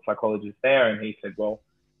sports psychologist there, and he said, well,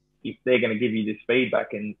 if they're going to give you this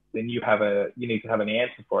feedback, and then you need to have an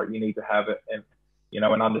answer for it. You need to have it, and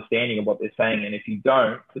an understanding of what they're saying. And if you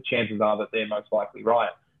don't, the chances are that they're most likely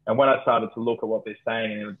right. And when I started to look at what they're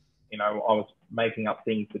saying, and I was making up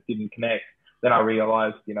things that didn't connect, then I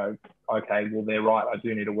realized, okay, well, they're right. I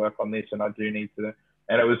do need to work on this, and I do need to.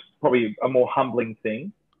 And it was probably a more humbling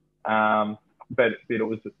thing, but it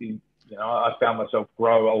was, I found myself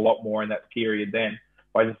grow a lot more in that period then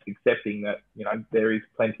by just accepting that, there is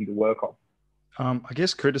plenty to work on. I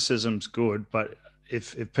guess criticism's good, but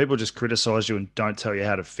if people just criticize you and don't tell you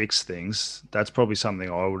how to fix things, that's probably something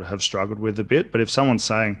I would have struggled with a bit. But if someone's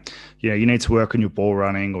saying, you need to work on your ball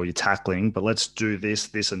running or your tackling, but let's do this,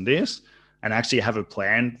 this, and this, and actually have a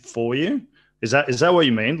plan for you, is that what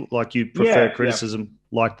you mean? Like you prefer Yeah. criticism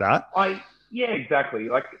like that? Yeah, exactly.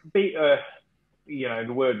 Like the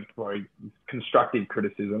word probably constructive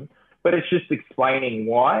criticism, but it's just explaining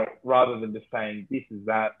why rather than just saying this is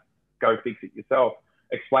that, go fix it yourself.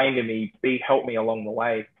 Explain to me, help me along the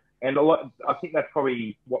way. And I think that's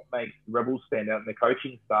probably what makes the Rebels stand out in the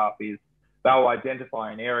coaching staff is they'll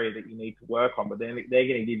identify an area that you need to work on, but then they're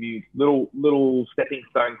going to give you little stepping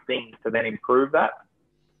stone things to then improve that.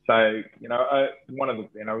 So, one of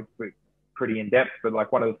the, it's pretty in depth, but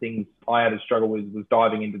like one of the things I had to struggle with was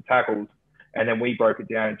diving into tackles. And then we broke it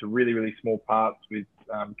down into really, really small parts with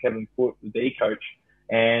Kevin Foote, the D coach.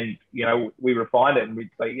 And, we refined it and we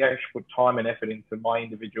actually put time and effort into my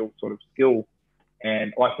individual sort of skill.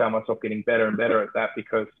 And I found myself getting better and better at that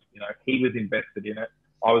because, he was invested in it.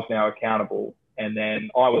 I was now accountable. And then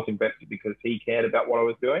I was invested because he cared about what I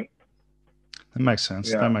was doing. That makes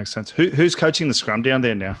sense. Yeah. That makes sense. Who's coaching the scrum down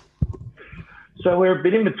there now? So we're a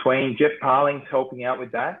bit in between. Jeff Parling's helping out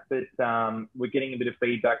with that, but we're getting a bit of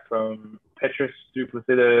feedback from Petrus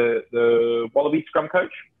Duplessis, the Wallaby scrum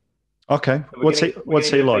coach. Okay. So what's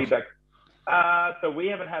he like? So we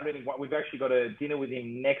haven't had any. We've actually got a dinner with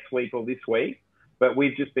him next week or this week, but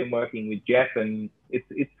we've just been working with Jeff, and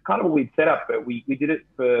it's kind of a weird setup. But we did it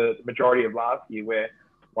for the majority of last year, where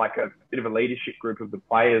like a bit of a leadership group of the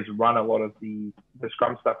players run a lot of the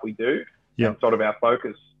scrum stuff we do. Yeah. And sort of our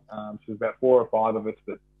focus. So there's about 4 or 5 of us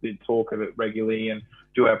that did talk of it regularly and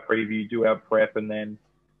do our preview, do our prep, and then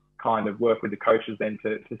kind of work with the coaches then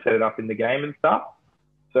to set it up in the game and stuff.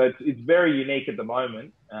 So it's very unique at the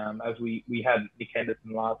moment. As we had Nick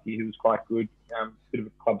Henderson last year, who was quite good, bit of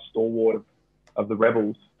a club stalwart of the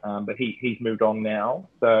Rebels, but he's moved on now.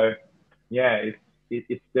 So yeah,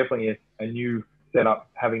 it's definitely a new setup,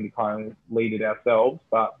 having to kind of lead it ourselves.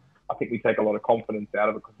 But I think we take a lot of confidence out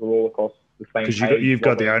of it because we're all across the same page. Because you've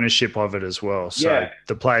got the ownership of it as well. So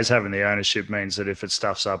the players having the ownership means that if it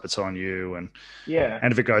stuffs up, it's on you, and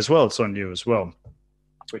if it goes well, it's on you as well.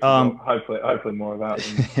 Which hopefully more of that.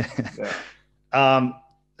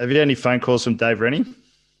 Have you had any phone calls from Dave Rennie?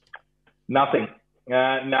 Nothing. No,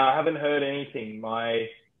 I haven't heard anything.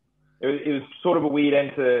 It was sort of a weird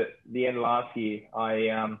end to the end last year.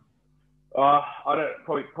 I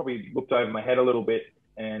probably looked over my head a little bit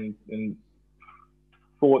and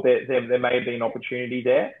thought that there may have been an opportunity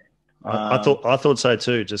there. I thought so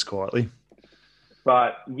too, just quietly.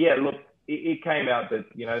 But yeah, look, it came out that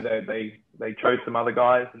they chose some other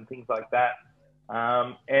guys and things like that,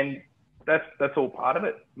 and that's all part of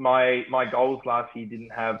it. My goals last year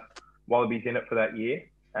didn't have Wallabies in it for that year.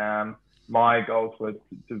 My goals were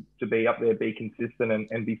to be up there, be consistent,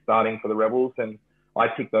 and be starting for the Rebels, and I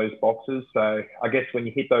tick those boxes. So I guess when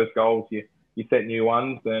you hit those goals, you set new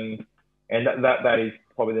ones, and that is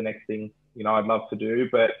probably the next thing I'd love to do.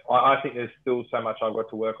 But I think there's still so much I've got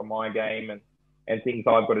to work on my game and things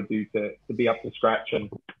I've got to do to be up to scratch and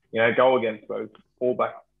go against those All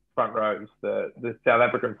Black front rows, the South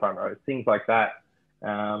African front rows, things like that.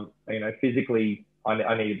 Physically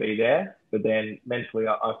I need to be there, but then mentally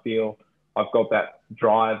I feel I've got that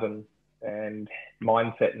drive and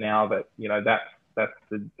mindset now that that's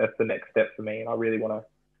the next step for me, and I really want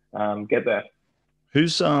to get there.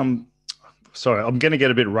 Who's sorry, I'm going to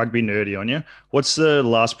get a bit rugby nerdy on you. What's the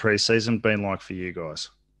last preseason been like for you guys?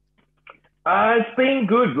 It's been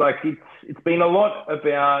good. Like it's been a lot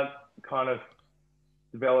about kind of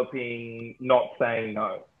developing, not saying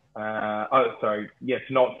no. Not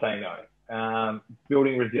saying no.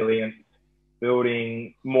 Building resilience,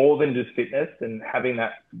 building more than just fitness, and having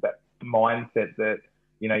that mindset that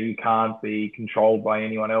you can't be controlled by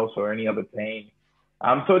anyone else or any other team.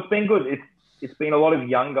 So it's been good. It's been a lot of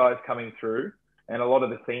young guys coming through, and a lot of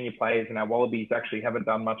the senior players in our Wallabies actually haven't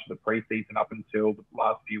done much of the preseason up until the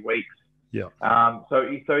last few weeks. Yeah. So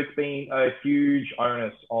it's been a huge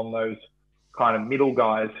onus on those kind of middle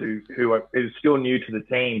guys who are still new to the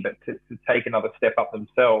team, but to take another step up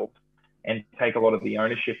themselves and take a lot of the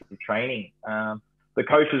ownership of training. The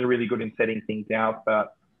coaches are really good in setting things out,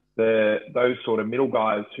 but those sort of middle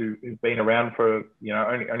guys who've been around for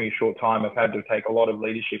only a short time have had to take a lot of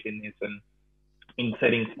leadership in this and in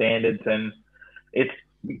setting standards. And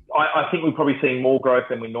I think we're probably seeing more growth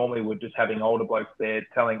than we normally would, just having older blokes there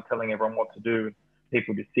telling everyone what to do,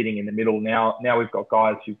 people just sitting in the middle. Now we've got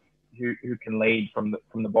guys who can lead from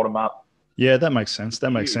the bottom up. Yeah, that makes sense.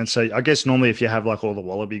 So I guess normally if you have like all the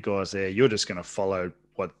Wallaby guys there, you're just going to follow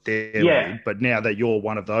what their Yeah. lead. But now that you're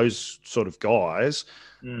one of those sort of guys,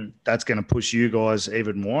 that's going to push you guys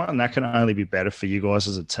even more, and that can only be better for you guys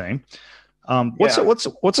as a team.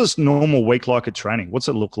 What's this normal week like at training? What's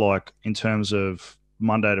it look like in terms of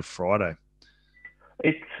Monday to Friday?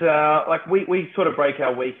 It's like we sort of break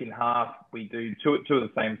our week in half. We do two of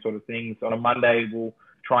the same sort of things. On a Monday, we'll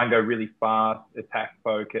try and go really fast, attack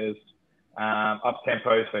focused, up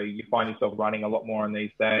tempo. So you find yourself running a lot more on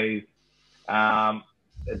these days.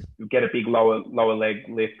 Get a big lower leg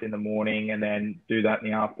lift in the morning, and then do that in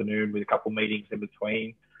the afternoon with a couple meetings in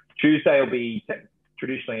between. Tuesday will be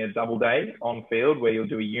traditionally a double day on field where you'll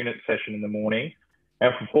do a unit session in the morning.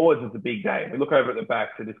 And for forwards, it's a big day. We look over at the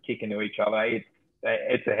back to just kick into each other.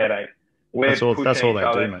 It's a headache. That's all they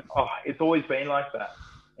do, mate. Oh, it's always been like that.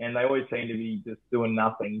 And they always seem to be just doing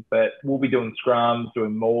nothing. But we'll be doing scrums,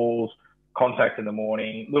 doing mauls, contact in the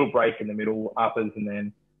morning, little break in the middle, uppers, and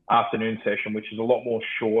then afternoon session, which is a lot more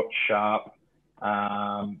short, sharp,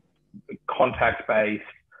 contact-based,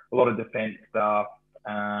 a lot of defense stuff.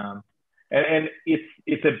 And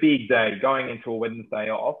it's a big day. Going into a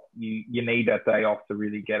Wednesday off, you need that day off to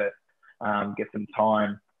really get some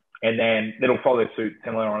time. And then it'll follow suit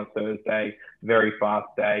similar on a Thursday, very fast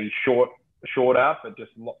day, shorter, but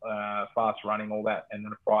just fast running, all that. And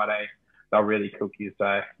then a Friday, they'll really cook you.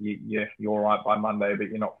 So you're all right by Monday, but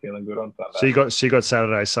you're not feeling good on Sunday. So you got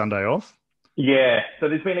Saturday, Sunday off? Yeah. So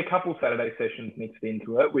there's been a couple Saturday sessions mixed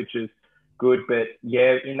into it, which is good. But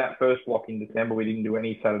yeah, in that first block in December, we didn't do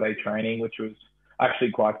any Saturday training, which was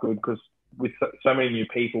actually quite good because with so many new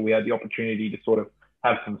people, we had the opportunity to sort of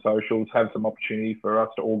have some socials, have some opportunity for us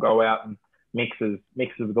to all go out and mixes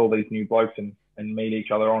with all these new blokes and meet each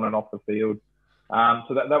other on and off the field.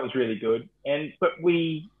 So that was really good. But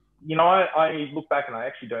we, I look back and I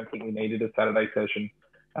actually don't think we needed a Saturday session.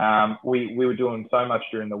 We were doing so much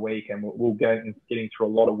during the week, and we're getting through a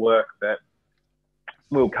lot of work that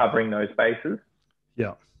we were covering those bases.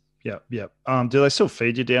 Yeah. Do they still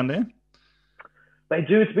feed you down there? They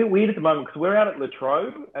do. It's a bit weird at the moment because we're out at La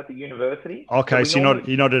Trobe at the university. Okay, so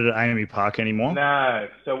you're not at AAMI Park anymore? No,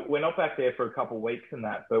 so we're not back there for a couple of weeks and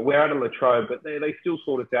that, but we're out at La Trobe, but they still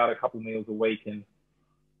sort us out a couple of meals a week and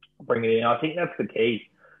bring it in. I think that's the key.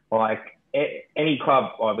 Like any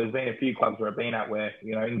club, there's been a few clubs where I've been at where,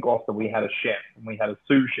 in Gloucester we had a chef and we had a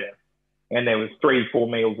sous chef and there was 3-4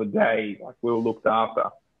 meals a day, like we were looked after.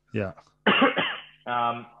 Yeah.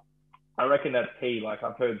 I reckon that's key. Like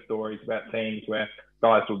I've heard stories about teams where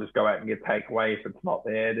guys will just go out and get takeaway. If it's not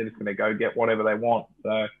there, they're just going to go get whatever they want.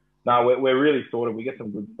 So no, we're really sorted. We get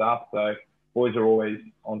some good stuff. So boys are always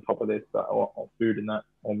on top of this food and that,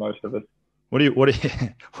 or most of it. What do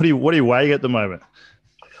you weigh at the moment?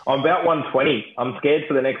 I'm about 120. I'm scared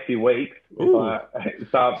for the next few weeks if I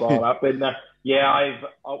start blowing up. But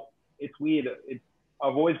it's weird.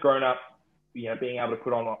 I've always grown up, being able to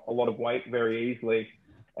put on a lot of weight very easily.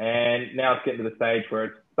 And now it's getting to the stage where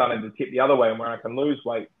it's starting to tip the other way and where I can lose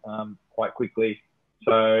weight quite quickly.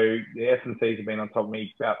 So the S&Cs have been on top of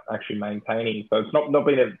me about actually maintaining. So it's not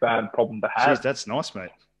been a bad problem to have. Jeez, that's nice,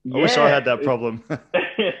 mate. I wish I had that problem.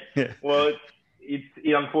 Yeah. Well,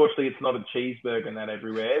 unfortunately, it's not a cheeseburger and that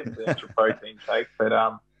everywhere. It's an extra protein shake. But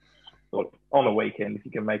on the weekend, if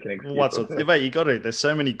you can make an excuse. Mate, you got to. There's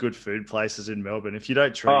so many good food places in Melbourne. If you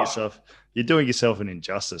don't treat yourself, you're doing yourself an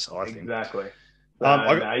injustice, I think. Exactly. You got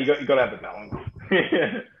to have the balance.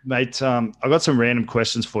 Mate, I got some random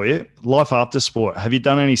questions for you. Life after sport. Have you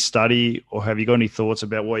done any study or have you got any thoughts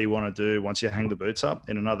about what you want to do once you hang the boots up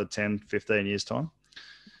in another 10, 15 years' time?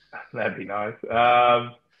 That'd be nice.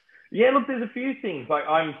 Look, there's a few things. Like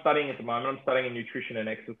I'm studying at the moment. I'm studying a nutrition and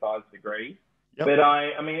exercise degree. Yep. But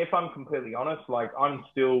if I'm completely honest, like I'm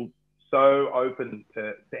still so open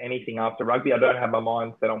to anything after rugby. I don't have my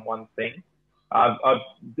mind set on one thing. I've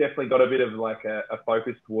definitely got a bit of like a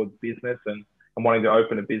focus towards business and I'm wanting to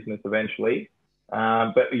open a business eventually.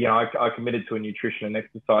 But I committed to a nutrition and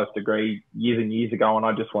exercise degree years and years ago, and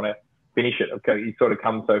I just want to finish it. Okay, you sort of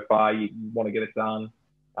come so far, you want to get it done,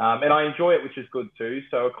 and I enjoy it, which is good too.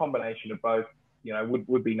 So a combination of both,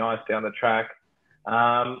 would be nice down the track.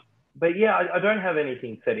 But yeah, I don't have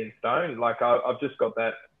anything set in stone. Like I've just got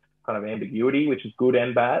that kind of ambiguity, which is good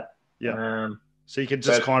and bad. Yeah. So you can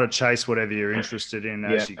just kind of chase whatever you're interested in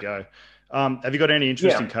as you go. Have you got any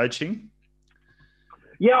interest in coaching?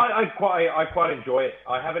 Yeah, I quite enjoy it.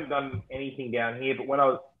 I haven't done anything down here, but when I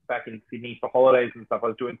was back in Sydney for holidays and stuff, I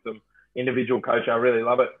was doing some individual coaching. I really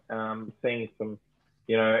love it. Seeing some,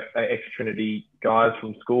 ex-Trinity guys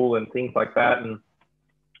from school and things like that. And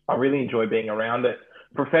I really enjoy being around it.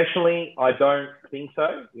 Professionally, I don't think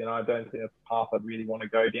so. I don't think that's the path I'd really want to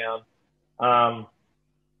go down.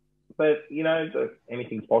 but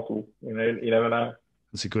anything's possible. You never know.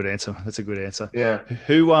 That's a good answer. That's a good answer. Yeah.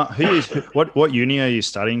 What uni are you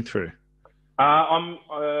studying through? I'm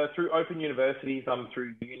through Open Universities. I'm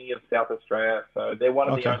through Uni of South Australia, so they're one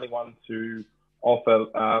of the only ones to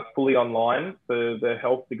offer fully online for the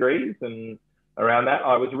health degrees and around that.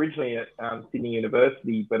 I was originally at Sydney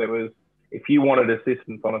University, but it was if you wanted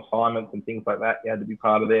assistance on assignments and things like that, you had to be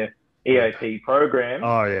part of their EAP program.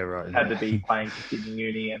 Oh yeah, right. You had to be playing for Sydney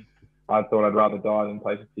Uni, and I thought I'd rather die than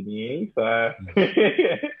play for Sydney Uni. So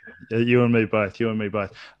you and me both. You and me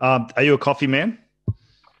both. Are you a coffee man?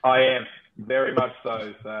 I am. Very much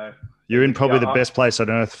so. So you're in probably the best place on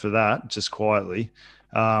earth for that, just quietly.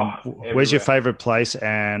 Where's your favorite place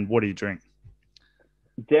and what do you drink?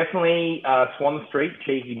 Definitely Swan Street,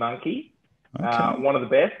 Cheeky Monkey. Okay. One of the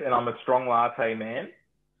best, and I'm a strong latte man.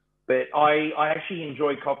 But I actually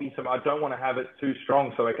enjoy coffee, so I don't want to have it too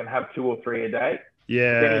strong so I can have 2 or 3 a day.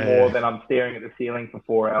 Yeah. If any more, then I'm staring at the ceiling for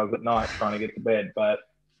 4 hours at night trying to get to bed. But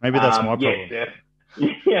maybe that's my problem.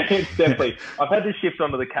 Yeah, it's definitely. I've had to shift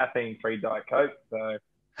onto the caffeine-free Diet Coke. So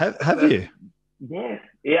have you? Yes.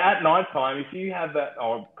 Yeah. At night time, if you have that,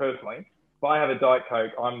 personally, if I have a Diet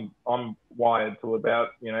Coke, I'm wired till about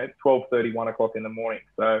 12:30, 1 o'clock in the morning.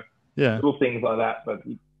 So yeah, little things like that. But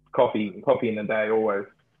coffee in the day always.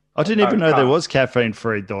 I didn't even know there was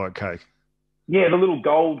caffeine-free Diet Coke. Yeah, the little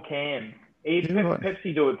gold can. Even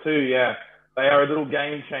Pepsi do it too. Yeah, they are a little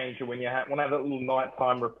game changer when you want to have that little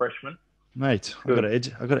nighttime refreshment. Mate, I've got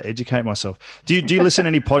to educate myself. Do you listen to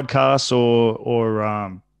any podcasts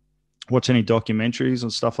or watch any documentaries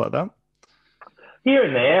and stuff like that? Here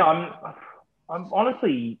and there. I'm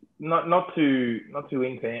honestly not too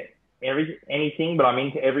into anything, but I'm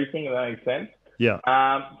into everything. If that makes sense. Yeah.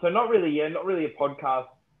 So not really a podcast,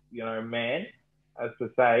 man, as per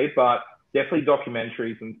se, but definitely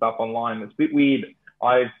documentaries and stuff online. It's a bit weird.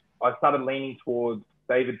 I started leaning towards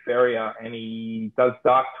David Ferrier, and he does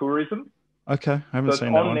dark tourism. Okay, I haven't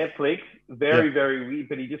seen that one. On Netflix. Very weird,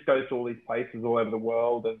 but he just goes to all these places all over the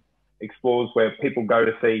world and explores where people go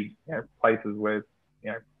to see places where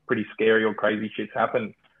pretty scary or crazy shit's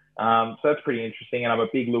happen. So that's pretty interesting. And I'm a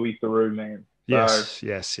big Louis Theroux man. Yes,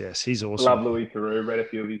 he's awesome. Love Louis Theroux. Read a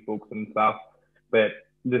few of his books and stuff, but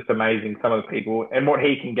just amazing some of the people and what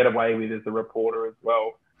he can get away with as a reporter as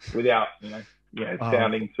well, without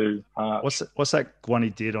sounding too hard. What's that one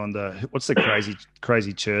he did on what's the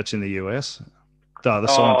crazy church in the US? The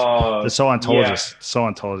Scientologist.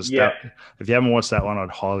 Scientologist. Yeah. If you haven't watched that one,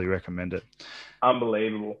 I'd highly recommend it.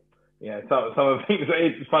 Unbelievable. Yeah, some of the things.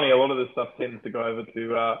 It's funny. A lot of the stuff tends to go over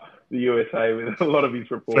to the USA with a lot of his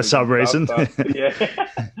reports for some reason. Yeah.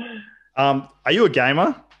 Are you a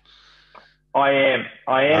gamer? I am.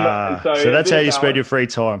 So that's how you spend your free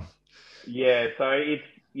time. Yeah. So it's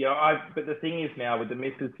but the thing is now with the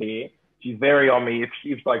missus here, she's very on me.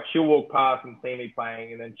 If she'll walk past and see me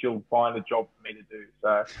playing, and then she'll find a job for me to do.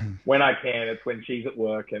 So when I can, it's when she's at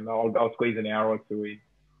work, and I'll squeeze an hour or two in.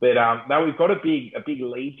 But no, we've got a big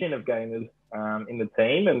legion of gamers in the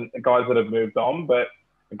team, and guys that have moved on. But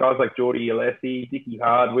guys like Geordie Alessi, Dickie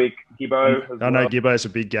Hardwick, Gibbo. I know Gibbo's a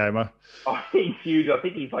big gamer. Oh, he's huge. I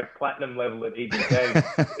think he's like platinum level at each game.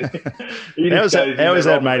 How is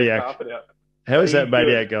that maniac? How is that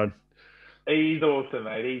maniac going? He's awesome,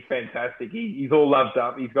 mate. He's fantastic. He's all loved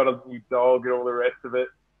up. He's got a new dog and all the rest of it.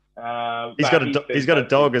 He's got a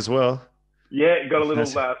dog as well. Yeah, got a little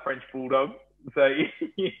French bulldog. So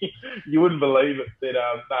you wouldn't believe it, but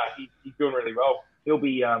he's doing really well. He'll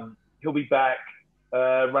be back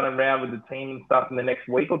running around with the team and stuff in the next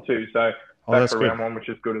week or two. So back for round one, which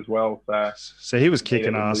is good as well. So he was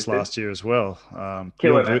kicking ass last year as well.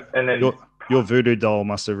 Killing it. And then your voodoo doll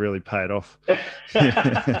must have really paid off. Mate,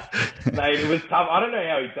 it was tough. I don't know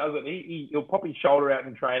how he does it. He'll pop his shoulder out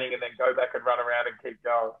in training and then go back and run around and keep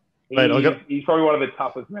going. He's probably one of the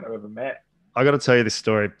toughest men I've ever met. I got to tell you this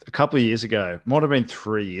story. A couple of years ago, might have been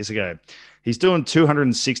 3 years ago, he's doing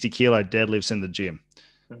 260 kilo deadlifts in the gym.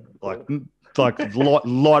 Like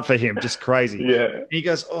light for him, just crazy. Yeah. He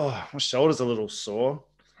goes, "Oh, my shoulder's a little sore.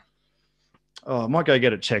 Oh, I might go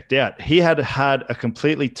get it checked out." He had a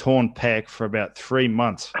completely torn pec for about 3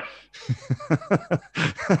 months.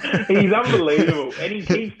 He's unbelievable. And he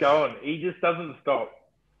keeps going. He just doesn't stop.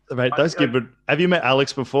 Mate, have you met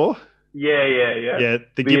Alex before? Yeah. Yeah,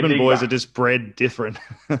 the Gibbon boys are just bred different.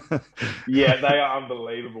 Yeah, they are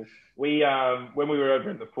unbelievable. We when we were over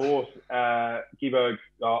in the Force, Gibbo,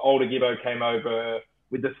 older Gibbo came over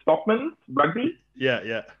with the Stockmans rugby.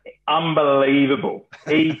 Yeah. Unbelievable.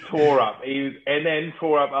 He tore up. And then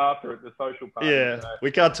tore up after at the social party. Yeah,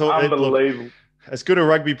 we can't talk. Unbelievable. Look, as good a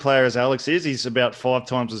rugby player as Alex is, he's about 5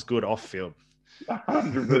 times as good off field.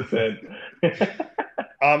 100%.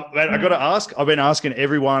 Man, I got to ask. I've been asking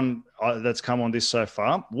everyone that's come on this so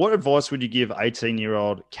far. What advice would you give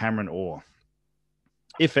 18-year-old Cameron Orr,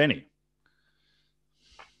 if any?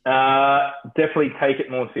 Definitely take it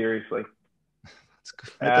more seriously. That's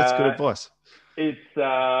good, mate, that's good advice. It's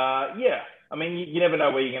yeah. I mean, you never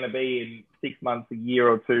know where you're going to be in 6 months, a year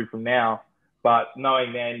or two from now. But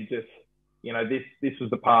knowing then, just this was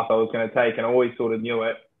the path I was going to take, and I always sort of knew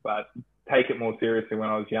it. But take it more seriously when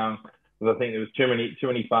I was young, because I think there was too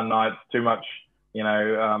many fun nights, too much,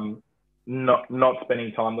 not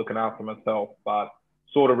spending time looking after myself, but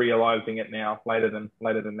sort of realizing it now, later than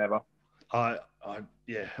never.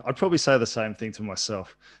 Yeah, I'd probably say the same thing to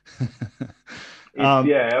myself.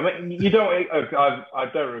 Yeah, I mean, you don't.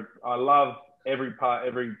 I love every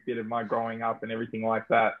bit of my growing up and everything like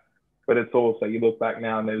that. But it's also, you look back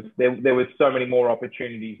now, and there was so many more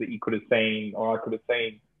opportunities that you could have seen, or I could have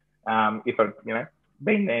seen, if I'd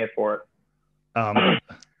been there for it.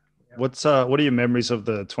 What are your memories of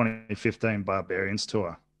the 2015 Barbarians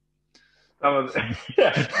tour? One of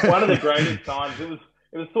the greatest times. It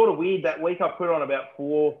was sort of weird that week. I put on about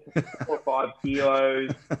 4 or 5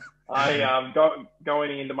 kilos. I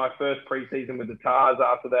going into my first preseason with the Tars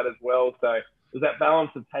after that as well. So it was that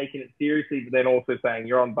balance of taking it seriously, but then also saying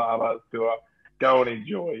you're on Barbar's tour, go and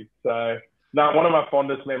enjoy. So no, one of my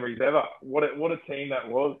fondest memories ever. What a team that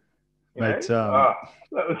was. Mate, that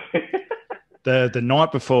was the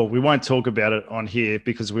night before, we won't talk about it on here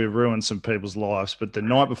because we ruined some people's lives, but the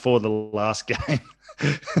night before the last game.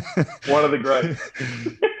 One of the greats.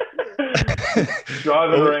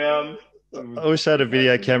 Driving around. I wish I had a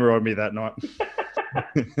video camera on me that night.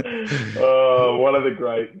 Oh, one of the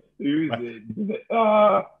greats. Who's it?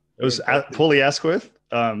 It was Paulie Asquith,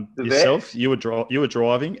 yourself. You were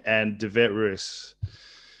driving, and Devet Roos.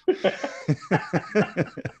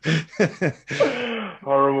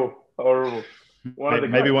 Horrible.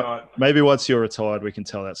 Maybe once you're retired, we can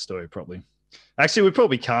tell that story properly. Actually, we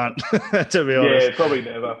probably can't, to be honest. Yeah, probably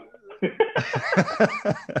never.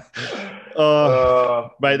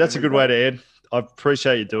 Mate, that's a good way to end. I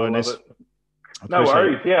appreciate you doing this. No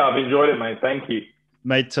worries. Yeah, I've enjoyed it, mate. Thank you.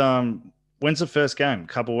 Mate, when's the first game?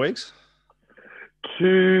 Couple of weeks?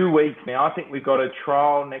 2 weeks now. I think we've got a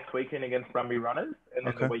trial next weekend against Brumby Runners, and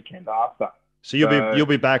then the weekend after. So you'll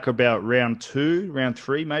be back about round 2, round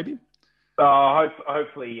 3, maybe?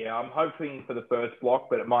 Hopefully, yeah. I'm hoping for the first block,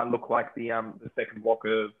 but it might look like the second block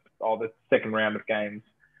the second round of games.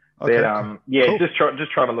 Okay. But, yeah, cool. just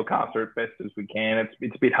trying to look after it best as we can.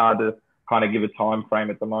 It's a bit hard to kind of give a time frame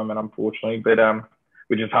at the moment, unfortunately, but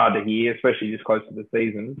which is hard to hear, especially this close to the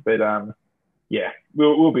season. But yeah,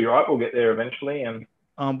 we'll be right. We'll get there eventually. And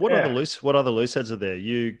what other loose heads are there?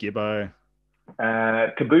 You, Gibbo,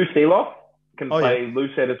 Caboose Seeloff can play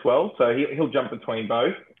loose head as well, so he'll jump between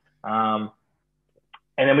both. And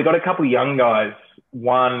then we got a couple of young guys.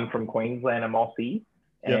 One from Queensland, Amossi.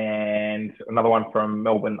 Yep. And another one from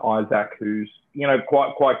Melbourne, Isaac, who's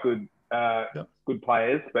quite good, good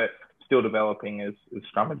players, but still developing as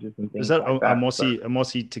scrummages and things. Is that like that.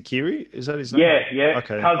 Amosi Takiri? Is that his name? Yeah.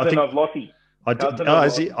 Okay. Cousin of Lottie.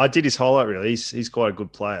 I did his highlight reel. He's quite a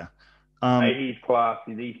good player. He's class.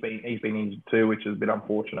 He's been injured too, which is a bit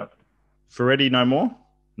unfortunate. Ferretti, no more?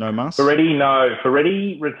 No mas?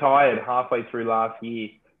 Ferretti retired halfway through last year.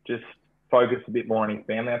 Just focused a bit more on his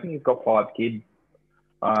family. I think he's got 5 kids.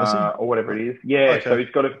 Or whatever it is. Yeah, okay. So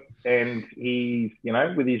he's got and he's,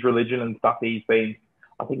 with his religion and stuff, I think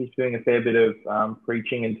he's doing a fair bit of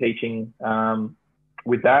preaching and teaching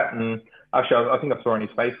with that. And actually, I think I saw on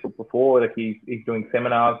his Facebook before, like he's doing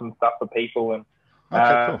seminars and stuff for people and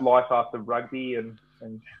cool. Life after rugby and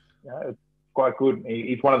it's quite good.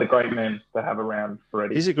 He's one of the great men to have around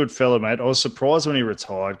already. He's a good fella, mate. I was surprised when he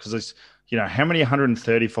retired because it's, how many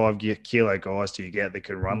 135 kilo guys do you get that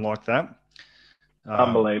can run like that?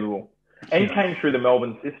 Unbelievable. And he came through the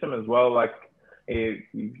Melbourne system as well. Like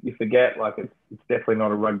you forget, like it's definitely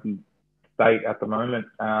not a rugby state at the moment.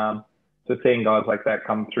 So seeing guys like that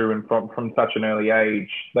come through and from such an early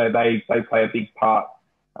age, they play a big part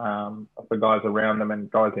for guys around them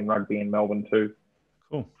and guys in rugby in Melbourne too.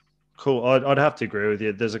 Cool. I'd have to agree with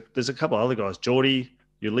you. There's a couple of other guys. Geordie,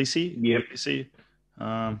 Ulysses. Yep. Ulysses.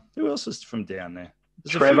 Who else is from down there?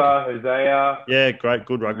 Trevor, Hosea. Yeah, great,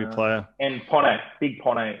 good rugby player. And Ponne, big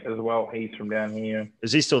Ponne as well. He's from down here.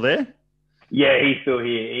 Is he still there? Yeah, he's still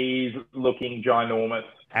here. He's looking ginormous.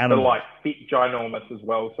 Animal. But like fit ginormous as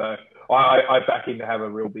well. So I back him to have a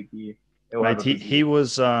real big year. Mate, he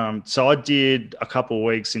was so I did a couple of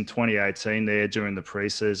weeks in 2018 there during the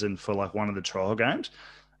preseason for like one of the trial games.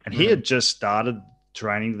 And he had just started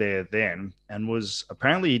training there then, and was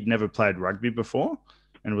apparently he'd never played rugby before,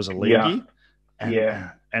 and was a Yeah. leaguey. And,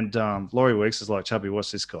 Yeah. And Laurie Weeks is like, Chubby,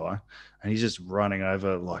 what's this guy? And he's just running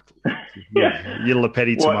over like your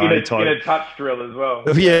Lepetti What, Tamani type. in a touch drill as well.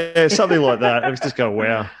 Yeah, something like that. It was just going,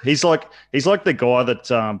 wow. He's like the guy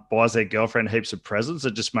that buys their girlfriend heaps of presents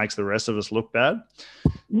that just makes the rest of us look bad.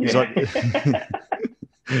 He's like,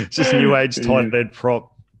 it's just new age tight end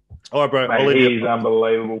prop. All right, bro. Mate, he's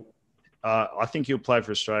unbelievable. I think you'll play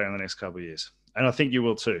for Australia in the next couple of years, and I think you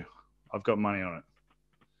will too. I've got money on it.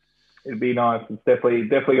 It'd be nice. It's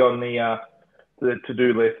definitely on the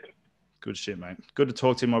to-do list. Good shit, mate. Good to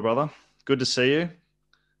talk to you, my brother. Good to see you.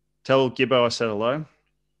 Tell Gibbo I said hello.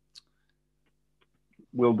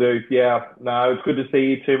 Will do. Yeah. No, it's good to see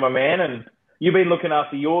you too, my man. And you've been looking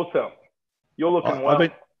after yourself. You're looking well.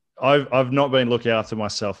 I've not been looking after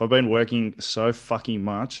myself. I've been working so fucking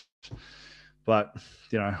much, but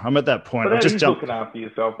I'm at that point. But that is looking after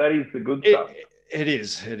yourself. That is the good stuff. It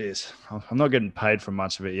is. I'm not getting paid for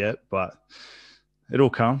much of it yet, but it'll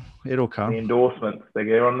come. The endorsements,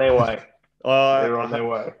 they're on their way. They're on their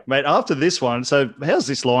way. Mate, after this one, so how's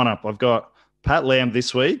this lineup? I've got Pat Lamb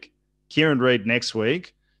this week, Kieran Reid next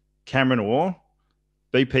week, Cameron Orr,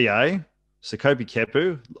 BPA, Sakopi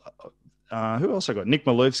Kepu. Who else I got? Nick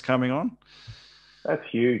Maloof's coming on. That's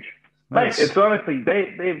huge. Mate, it's honestly,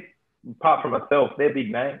 they're apart from myself, they're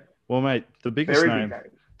big names. Well, mate, the biggest Very name. big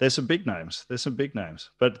names. There's some big names.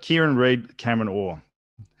 But Kieran Reid, Cameron Orr.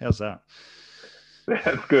 How's that?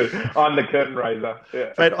 That's good. I'm the curtain raiser.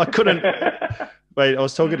 Yeah. Mate, I couldn't. Wait, I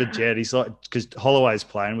was talking to Jed. He's like, because Holloway's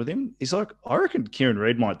playing with him. He's like, I reckon Kieran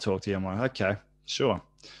Reid might talk to you. I'm like, okay, sure.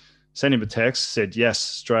 Send him a text. Said yes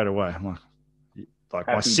straight away. I'm like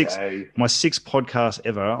my sixth podcast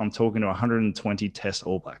ever. I'm talking to 120 Test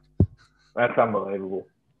All Black. That's unbelievable.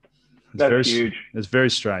 That's huge. It's very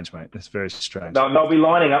strange, mate. It's very strange. They'll be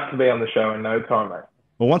lining up to be on the show in no time, mate.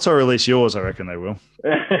 Well, once I release yours, I reckon they will.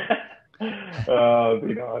 Oh, it'd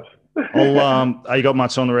be nice. Are you got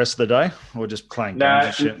much on the rest of the day, or just playing games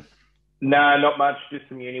and shit? No, not much. Just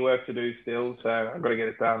some uni work to do still, so I've got to get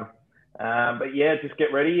it done. But yeah, just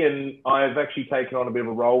get ready. And I've actually taken on a bit of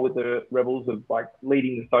a role with the Rebels of like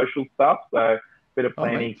leading the social stuff. So a bit of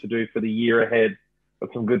planning to do for the year ahead. But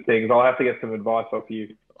some good things. I'll have to get some advice off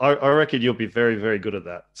you. I reckon you'll be very, very good at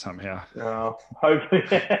that somehow. Hopefully.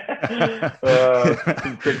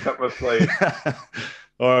 Some tricks up my sleeve.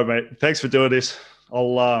 All right, mate. Thanks for doing this.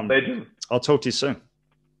 I'll talk to you soon.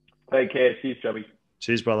 Take care. Cheers, Chubby.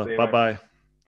 Cheers, brother. Bye-bye.